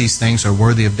that do these things are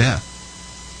worthy of death.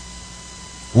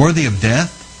 Worthy of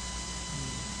death?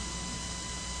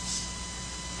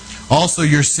 Also,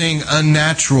 you're seeing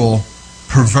unnatural,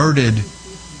 perverted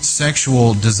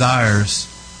sexual desires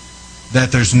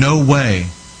that there's no way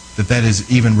that that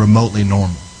is even remotely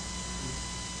normal.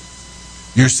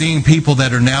 You're seeing people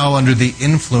that are now under the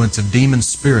influence of demon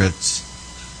spirits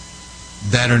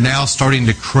that are now starting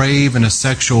to crave in a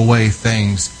sexual way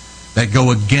things that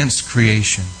go against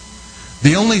creation.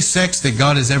 The only sex that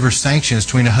God has ever sanctioned is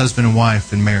between a husband and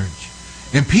wife in marriage.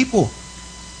 And people,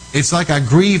 it's like I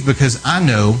grieve because I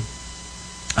know,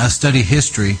 I study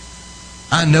history,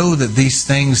 I know that these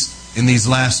things in these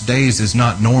last days is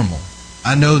not normal.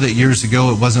 I know that years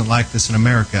ago it wasn't like this in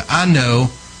America. I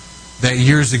know that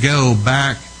years ago,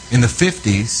 back in the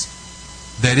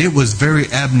 50s, that it was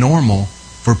very abnormal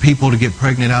for people to get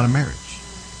pregnant out of marriage.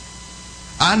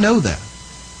 I know that.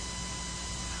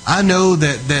 I know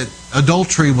that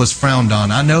adultery was frowned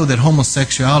on. I know that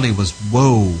homosexuality was,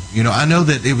 whoa. You know, I know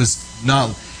that it was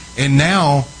not. And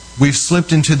now we've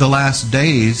slipped into the last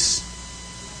days,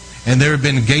 and there have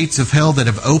been gates of hell that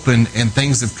have opened, and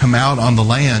things have come out on the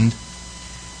land,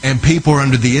 and people are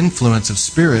under the influence of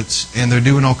spirits, and they're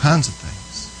doing all kinds of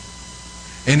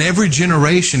things. And every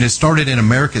generation, it started in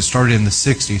America, it started in the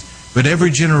 60s, but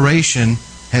every generation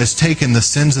has taken the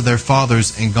sins of their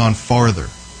fathers and gone farther.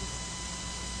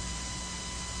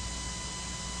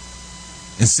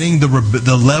 And seeing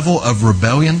the level of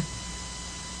rebellion,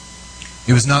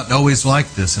 it was not always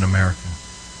like this in America.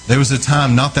 There was a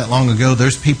time not that long ago,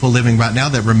 there's people living right now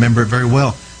that remember it very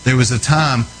well. There was a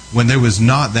time when there was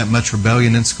not that much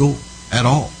rebellion in school at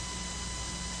all.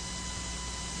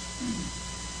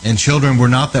 And children were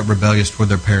not that rebellious toward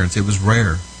their parents. It was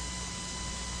rare.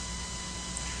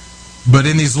 But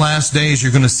in these last days,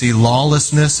 you're going to see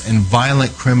lawlessness and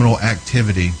violent criminal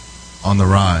activity on the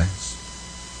rise.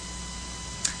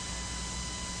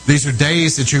 These are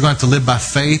days that you're going to live by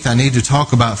faith. I need to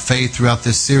talk about faith throughout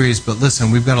this series, but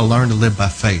listen, we've got to learn to live by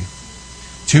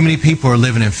faith. Too many people are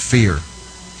living in fear.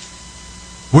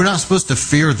 We're not supposed to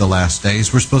fear the last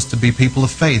days. We're supposed to be people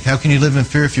of faith. How can you live in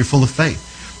fear if you're full of faith?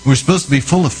 We're supposed to be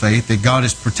full of faith that God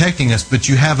is protecting us, but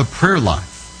you have a prayer life.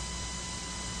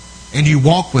 And you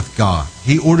walk with God.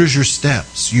 He orders your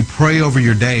steps. You pray over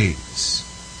your days.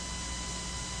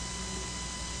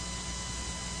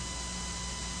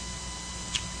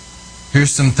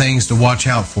 Here's some things to watch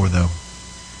out for, though.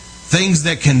 things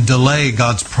that can delay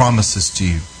God's promises to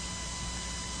you.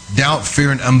 Doubt,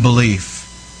 fear, and unbelief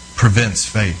prevents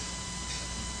faith.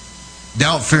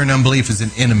 Doubt, fear, and unbelief is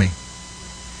an enemy.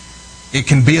 It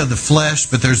can be of the flesh,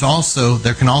 but there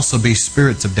can also be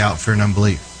spirits of doubt, fear, and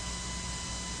unbelief.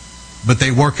 But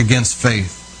they work against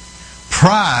faith.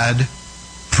 Pride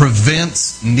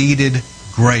prevents needed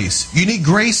grace. You need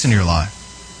grace in your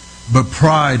life, but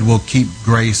pride will keep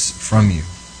grace from you.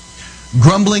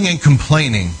 Grumbling and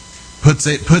complaining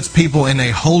puts people in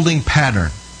a holding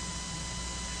pattern,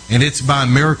 and it's by a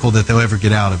miracle that they'll ever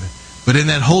get out of it. But in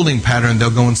that holding pattern, they'll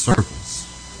go in circles.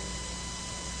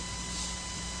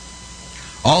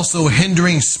 Also,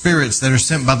 hindering spirits that are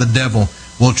sent by the devil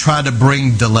will try to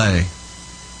bring delay.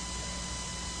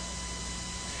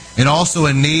 And also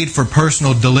a need for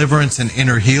personal deliverance and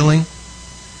inner healing.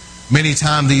 Many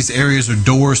times these areas are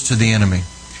doors to the enemy.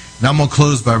 And I'm going to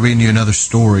close by reading you another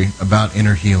story about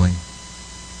inner healing.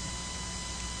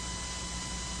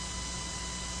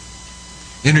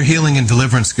 Inner healing and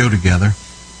deliverance go together.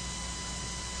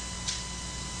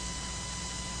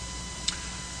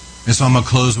 And so I'm going to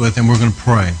close with, and we're going to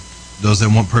pray. Those that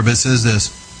want prayer, but it says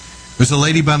this. There's a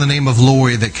lady by the name of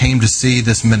Lori that came to see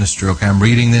this minister. Okay, I'm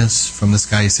reading this from this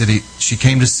guy. He said she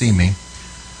came to see me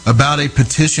about a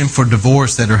petition for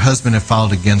divorce that her husband had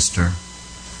filed against her.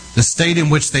 The state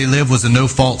in which they lived was a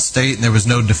no-fault state, and there was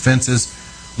no defenses.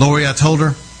 Lori, I told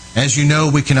her, as you know,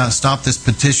 we cannot stop this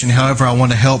petition. However, I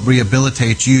want to help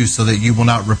rehabilitate you so that you will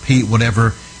not repeat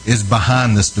whatever is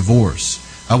behind this divorce.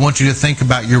 I want you to think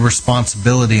about your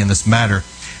responsibility in this matter.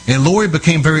 And Lori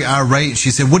became very irate.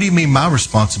 She said, what do you mean my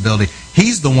responsibility?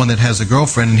 He's the one that has a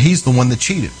girlfriend, and he's the one that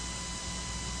cheated.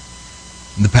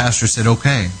 And the pastor said,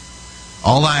 okay,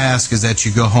 all I ask is that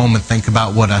you go home and think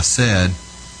about what I said,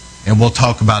 and we'll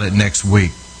talk about it next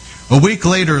week. A week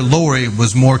later, Lori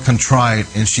was more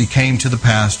contrite, and she came to the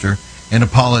pastor and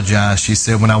apologized. She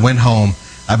said, when I went home,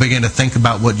 I began to think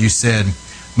about what you said.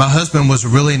 My husband was a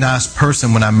really nice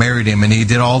person when I married him, and he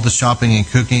did all the shopping and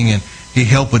cooking, and he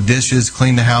helped with dishes,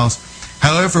 clean the house.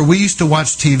 However, we used to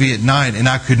watch TV at night, and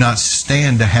I could not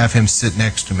stand to have him sit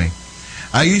next to me.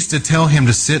 I used to tell him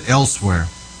to sit elsewhere.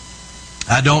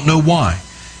 I don't know why.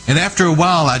 And after a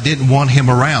while, I didn't want him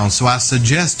around, so I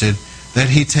suggested that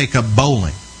he take up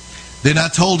bowling. Then I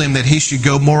told him that he should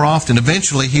go more often.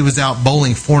 Eventually, he was out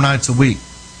bowling 4 nights a week.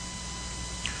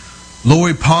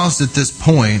 Lori paused at this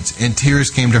point, and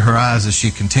tears came to her eyes as she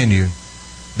continued.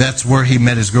 That's where he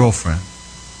met his girlfriend.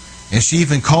 And she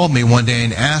even called me one day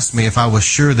and asked me if I was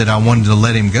sure that I wanted to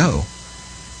let him go.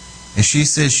 And she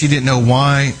said she didn't know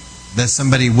why that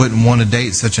somebody wouldn't want to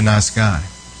date such a nice guy.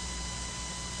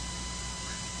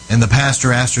 And the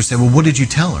pastor asked her, said, well, what did you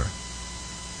tell her?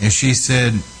 And she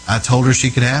said, I told her she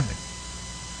could have him.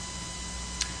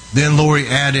 Then Lori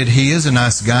added, he is a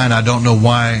nice guy, and I don't know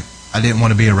why I didn't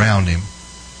want to be around him.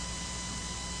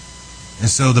 And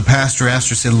so the pastor asked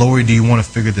her, said, Lori, do you want to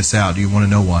figure this out? Do you want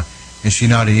to know why? And she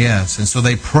nodded yes. And so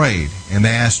they prayed, and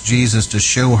they asked Jesus to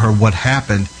show her what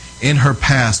happened in her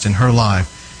past, in her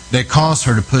life, that caused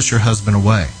her to push her husband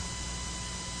away.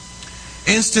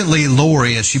 Instantly,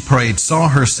 Lori, as she prayed, saw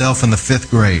herself in the 5th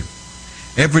grade.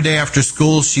 Every day after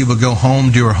school, she would go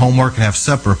home, do her homework, and have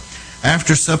supper.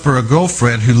 After supper, a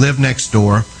girlfriend who lived next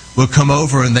door would come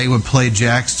over, and they would play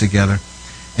jacks together.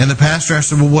 And the pastor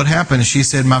asked her, well, what happened? And she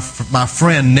said, my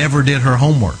friend never did her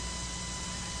homework.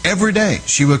 Every day,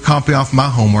 she would copy off my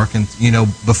homework, and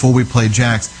before we played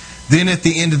jacks. Then at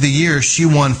the end of the year, she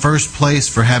won first place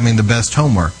for having the best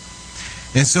homework.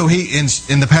 And so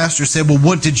the pastor said, well,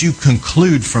 what did you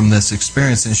conclude from this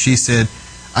experience? And she said,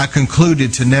 I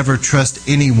concluded to never trust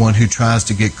anyone who tries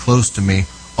to get close to me.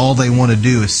 All they want to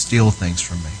do is steal things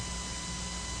from me.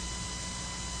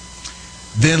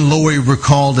 Then Lori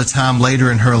recalled a time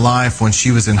later in her life when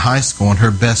she was in high school and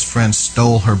her best friend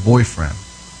stole her boyfriend.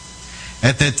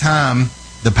 At that time,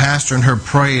 the pastor and her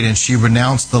prayed, and she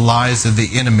renounced the lies of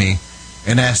the enemy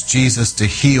and asked Jesus to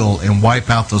heal and wipe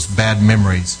out those bad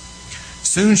memories.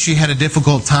 Soon she had a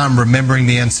difficult time remembering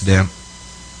the incident.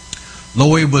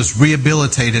 Lori was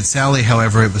rehabilitated. Sadly,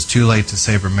 however, it was too late to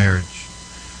save her marriage.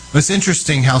 But it's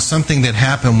interesting how something that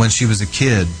happened when she was a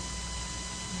kid,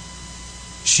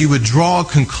 she would draw a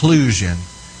conclusion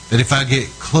that if I get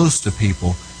close to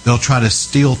people, they'll try to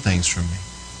steal things from me.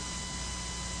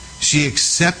 She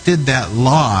accepted that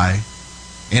lie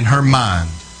in her mind.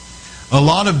 A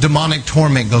lot of demonic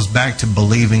torment goes back to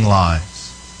believing lies.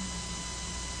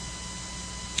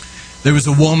 There was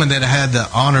a woman that I had the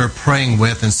honor of praying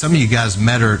with, and some of you guys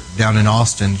met her down in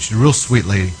Austin. She's a real sweet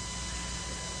lady.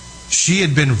 She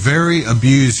had been very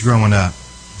abused growing up.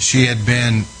 She had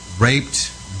been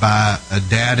raped by a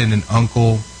dad and an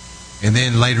uncle. And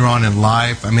then later on in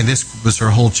life, this was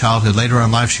her whole childhood. Later on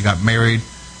in life, she got married.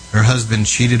 Her husband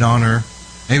cheated on her.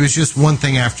 And it was just one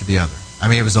thing after the other.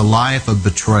 It was a life of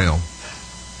betrayal.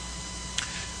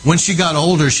 When she got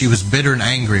older, she was bitter and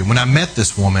angry. When I met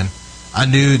this woman, I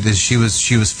knew that she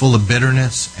was full of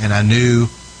bitterness, and I knew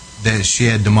that she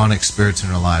had demonic spirits in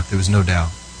her life. There was no doubt.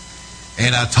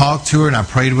 And I talked to her, and I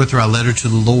prayed with her. I led her to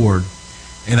the Lord,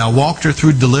 and I walked her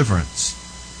through deliverance.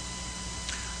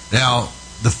 Now,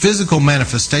 the physical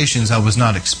manifestations I was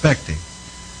not expecting.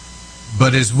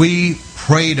 But as we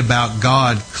prayed about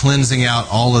God cleansing out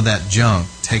all of that junk,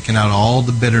 taking out all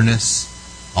the bitterness,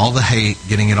 all the hate,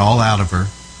 getting it all out of her,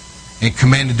 and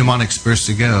commanded demonic spirits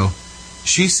to go,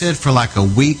 she said for like a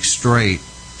week straight,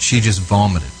 she just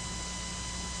vomited.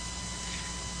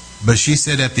 But she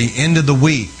said at the end of the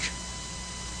week,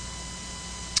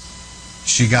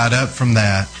 she got up from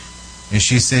that, and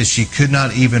she said she could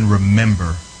not even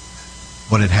remember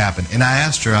what had happened. And I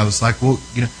asked her, I was like, well,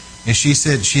 and she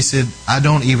said, I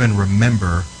don't even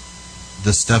remember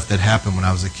the stuff that happened when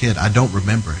I was a kid. I don't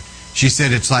remember it. She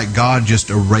said it's like God just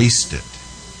erased it.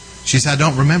 She said, I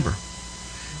don't remember.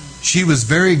 She was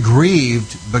very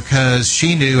grieved because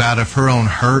she knew out of her own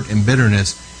hurt and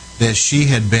bitterness that she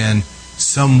had been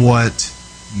somewhat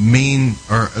mean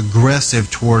or aggressive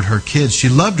toward her kids. She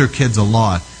loved her kids a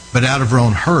lot, but out of her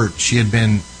own hurt, she had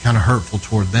been kind of hurtful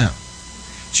toward them.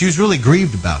 She was really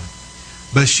grieved about it.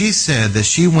 But she said that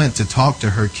she went to talk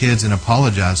to her kids and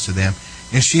apologize to them.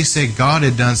 And she said God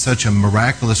had done such a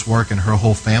miraculous work in her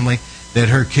whole family that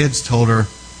her kids told her,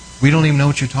 we don't even know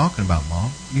what you're talking about,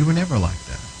 Mom. You were never like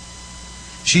that.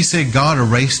 She said God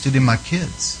erased it in my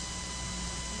kids.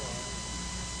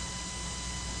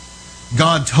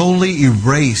 God totally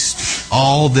erased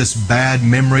all this bad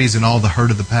memories and all the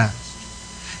hurt of the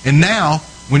past. And now,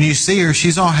 when you see her,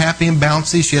 she's all happy and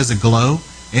bouncy. She has a glow.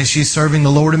 And she's serving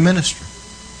the Lord in ministry.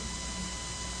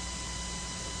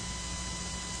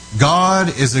 God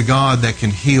is a God that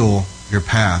can heal your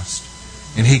past.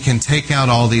 And He can take out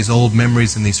all these old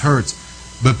memories and these hurts.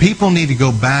 But people need to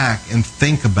go back and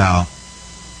think about,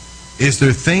 is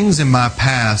there things in my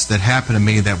past that happened to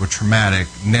me that were traumatic,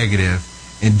 negative,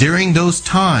 and during those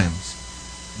times,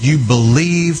 you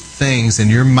believed things in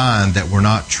your mind that were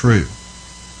not true.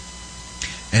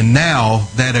 And now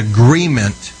that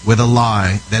agreement with a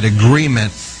lie, that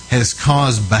agreement has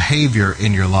caused behavior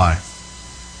in your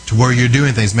life to where you're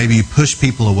doing things. Maybe you push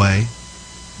people away,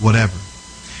 whatever.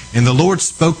 And the Lord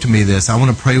spoke to me this. I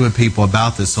want to pray with people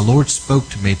about this. The Lord spoke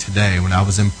to me today when I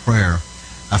was in prayer.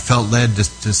 I felt led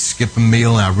to skip a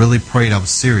meal, and I really prayed. I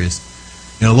was serious.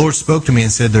 And the Lord spoke to me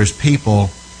and said there's people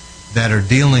that are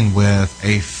dealing with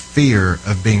a fear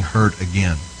of being hurt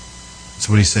again. That's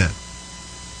what He said.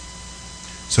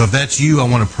 So if that's you, I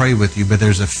want to pray with you, but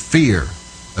there's a fear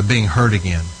of being hurt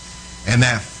again. And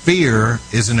that fear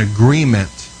is an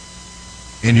agreement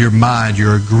in your mind.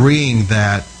 You're agreeing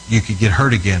that you could get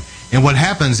hurt again. And what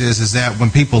happens is that when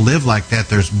people live like that,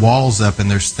 there's walls up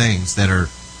and there's things that are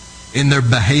in their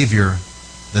behavior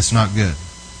that's not good.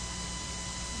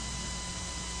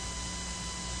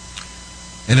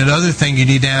 And another thing you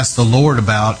need to ask the Lord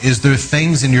about, is there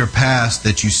things in your past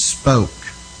that you spoke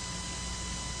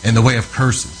in the way of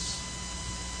curses?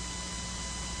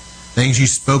 Things you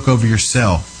spoke over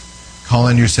yourself,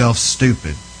 calling yourself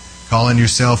stupid, calling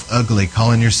yourself ugly,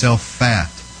 calling yourself fat,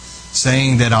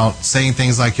 saying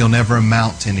things like you'll never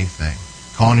amount to anything,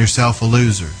 calling yourself a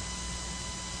loser.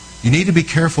 You need to be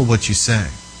careful what you say.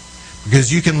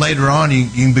 Because you can later on, you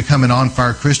can become an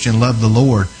on-fire Christian, love the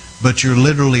Lord, but you're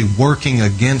literally working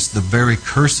against the very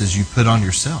curses you put on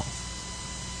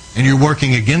yourself. And you're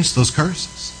working against those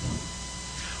curses.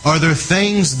 Are there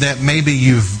things that maybe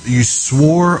you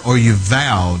swore or you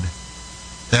vowed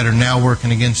that are now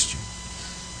working against you?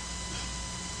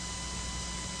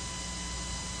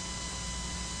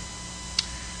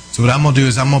 So what I'm going to do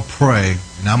is I'm going to pray,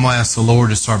 and I'm going to ask the Lord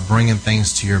to start bringing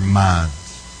things to your mind.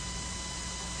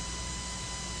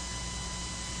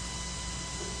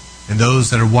 And those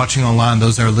that are watching online,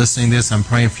 those that are listening to this, I'm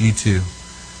praying for you too.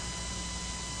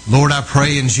 Lord, I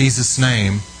pray in Jesus'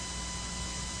 name,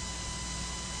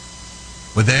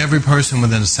 with every person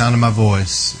within the sound of my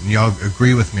voice, and y'all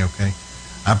agree with me, okay?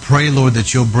 I pray, Lord,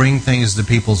 that you'll bring things to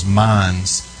people's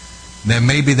minds, that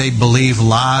maybe they believe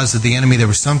lies of the enemy. There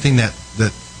was something that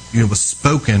was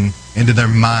spoken into their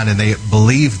mind, and they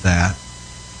believe that,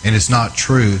 and it's not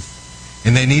truth.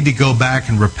 And they need to go back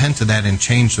and repent of that and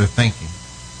change their thinking.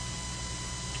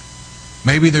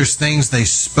 Maybe there's things they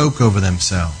spoke over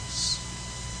themselves.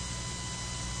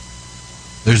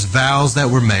 There's vows that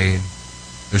were made.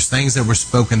 There's things that were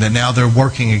spoken that now they're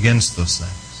working against those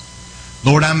things.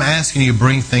 Lord, I'm asking you to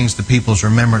bring things to people's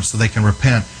remembrance so they can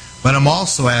repent. But I'm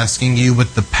also asking you,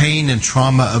 with the pain and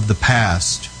trauma of the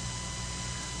past,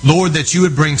 Lord, that you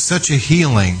would bring such a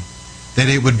healing that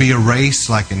it would be erased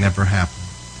like it never happened.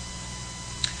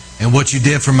 And what you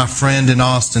did for my friend in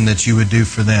Austin, that you would do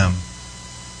for them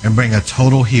and bring a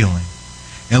total healing.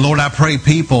 And Lord, I pray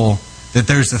people that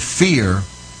there's a fear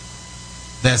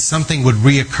that something would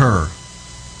reoccur.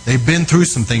 They've been through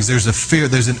some things. There's a fear,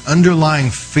 there's an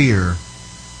underlying fear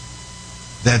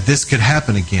that this could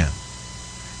happen again.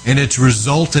 And it's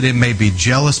resulted in maybe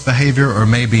jealous behavior, or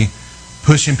maybe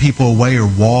pushing people away, or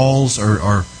walls,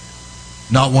 or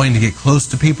not wanting to get close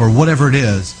to people, or whatever it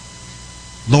is.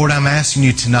 Lord, I'm asking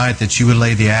you tonight that you would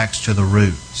lay the axe to the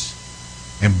roots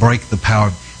and break the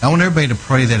power. I want everybody to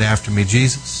pray that after me.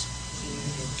 Jesus,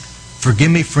 forgive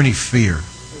me for any fear.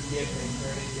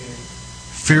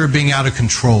 Fear of being out of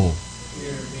control.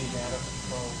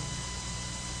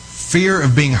 Fear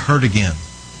of being hurt again.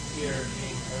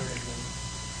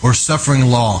 Or suffering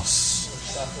loss.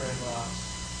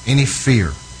 Any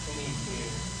fear.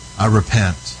 I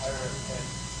repent.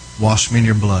 Wash me in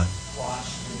your blood.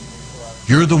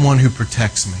 You're the one who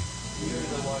protects me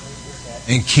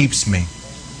and keeps me.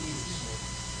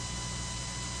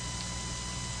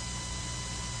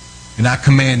 And I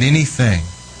command anything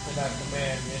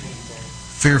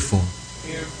fearful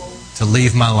to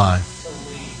leave my life.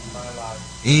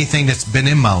 Anything that's been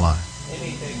in my life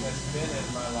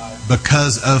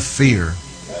because of fear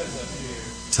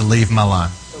to leave my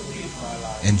life.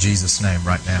 In Jesus' name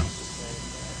right now.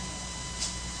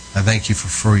 I thank you for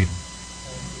freedom.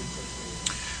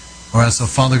 All right, so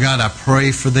Father God, I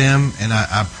pray for them, and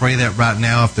I pray that right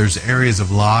now if there's areas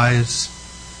of lies,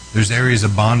 there's areas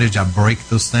of bondage, I break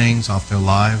those things off their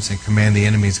lives and command the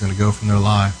enemy is going to go from their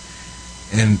life.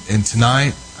 And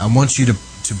tonight, I want you to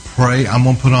pray. I'm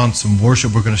going to put on some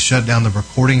worship. We're going to shut down the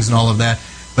recordings and all of that.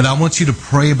 But I want you to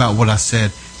pray about what I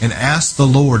said and ask the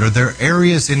Lord, are there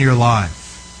areas in your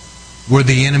life where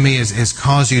the enemy has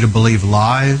caused you to believe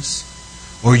lies,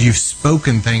 or you've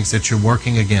spoken things that you're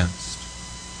working against?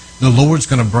 The Lord's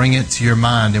going to bring it to your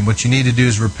mind, and what you need to do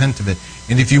is repent of it.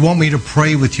 And if you want me to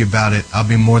pray with you about it, I'll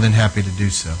be more than happy to do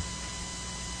so.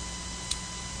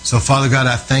 So, Father God,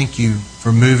 I thank you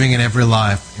for moving in every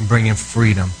life and bringing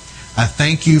freedom. I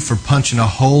thank you for punching a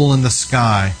hole in the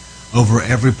sky over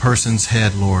every person's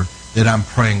head, Lord, that I'm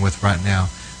praying with right now.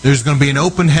 There's going to be an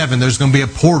open heaven. There's going to be a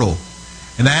portal.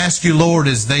 And I ask you, Lord,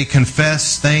 as they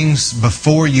confess things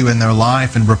before you in their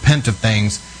life and repent of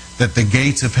things, that the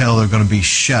gates of hell are going to be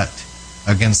shut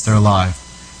against their life,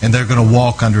 and they're going to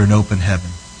walk under an open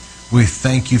heaven. We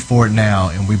thank you for it now,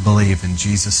 and we believe in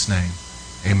Jesus' name.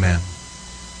 Amen.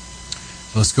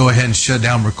 So let's go ahead and shut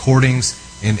down recordings.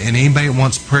 And anybody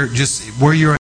wants prayer, just where you're at.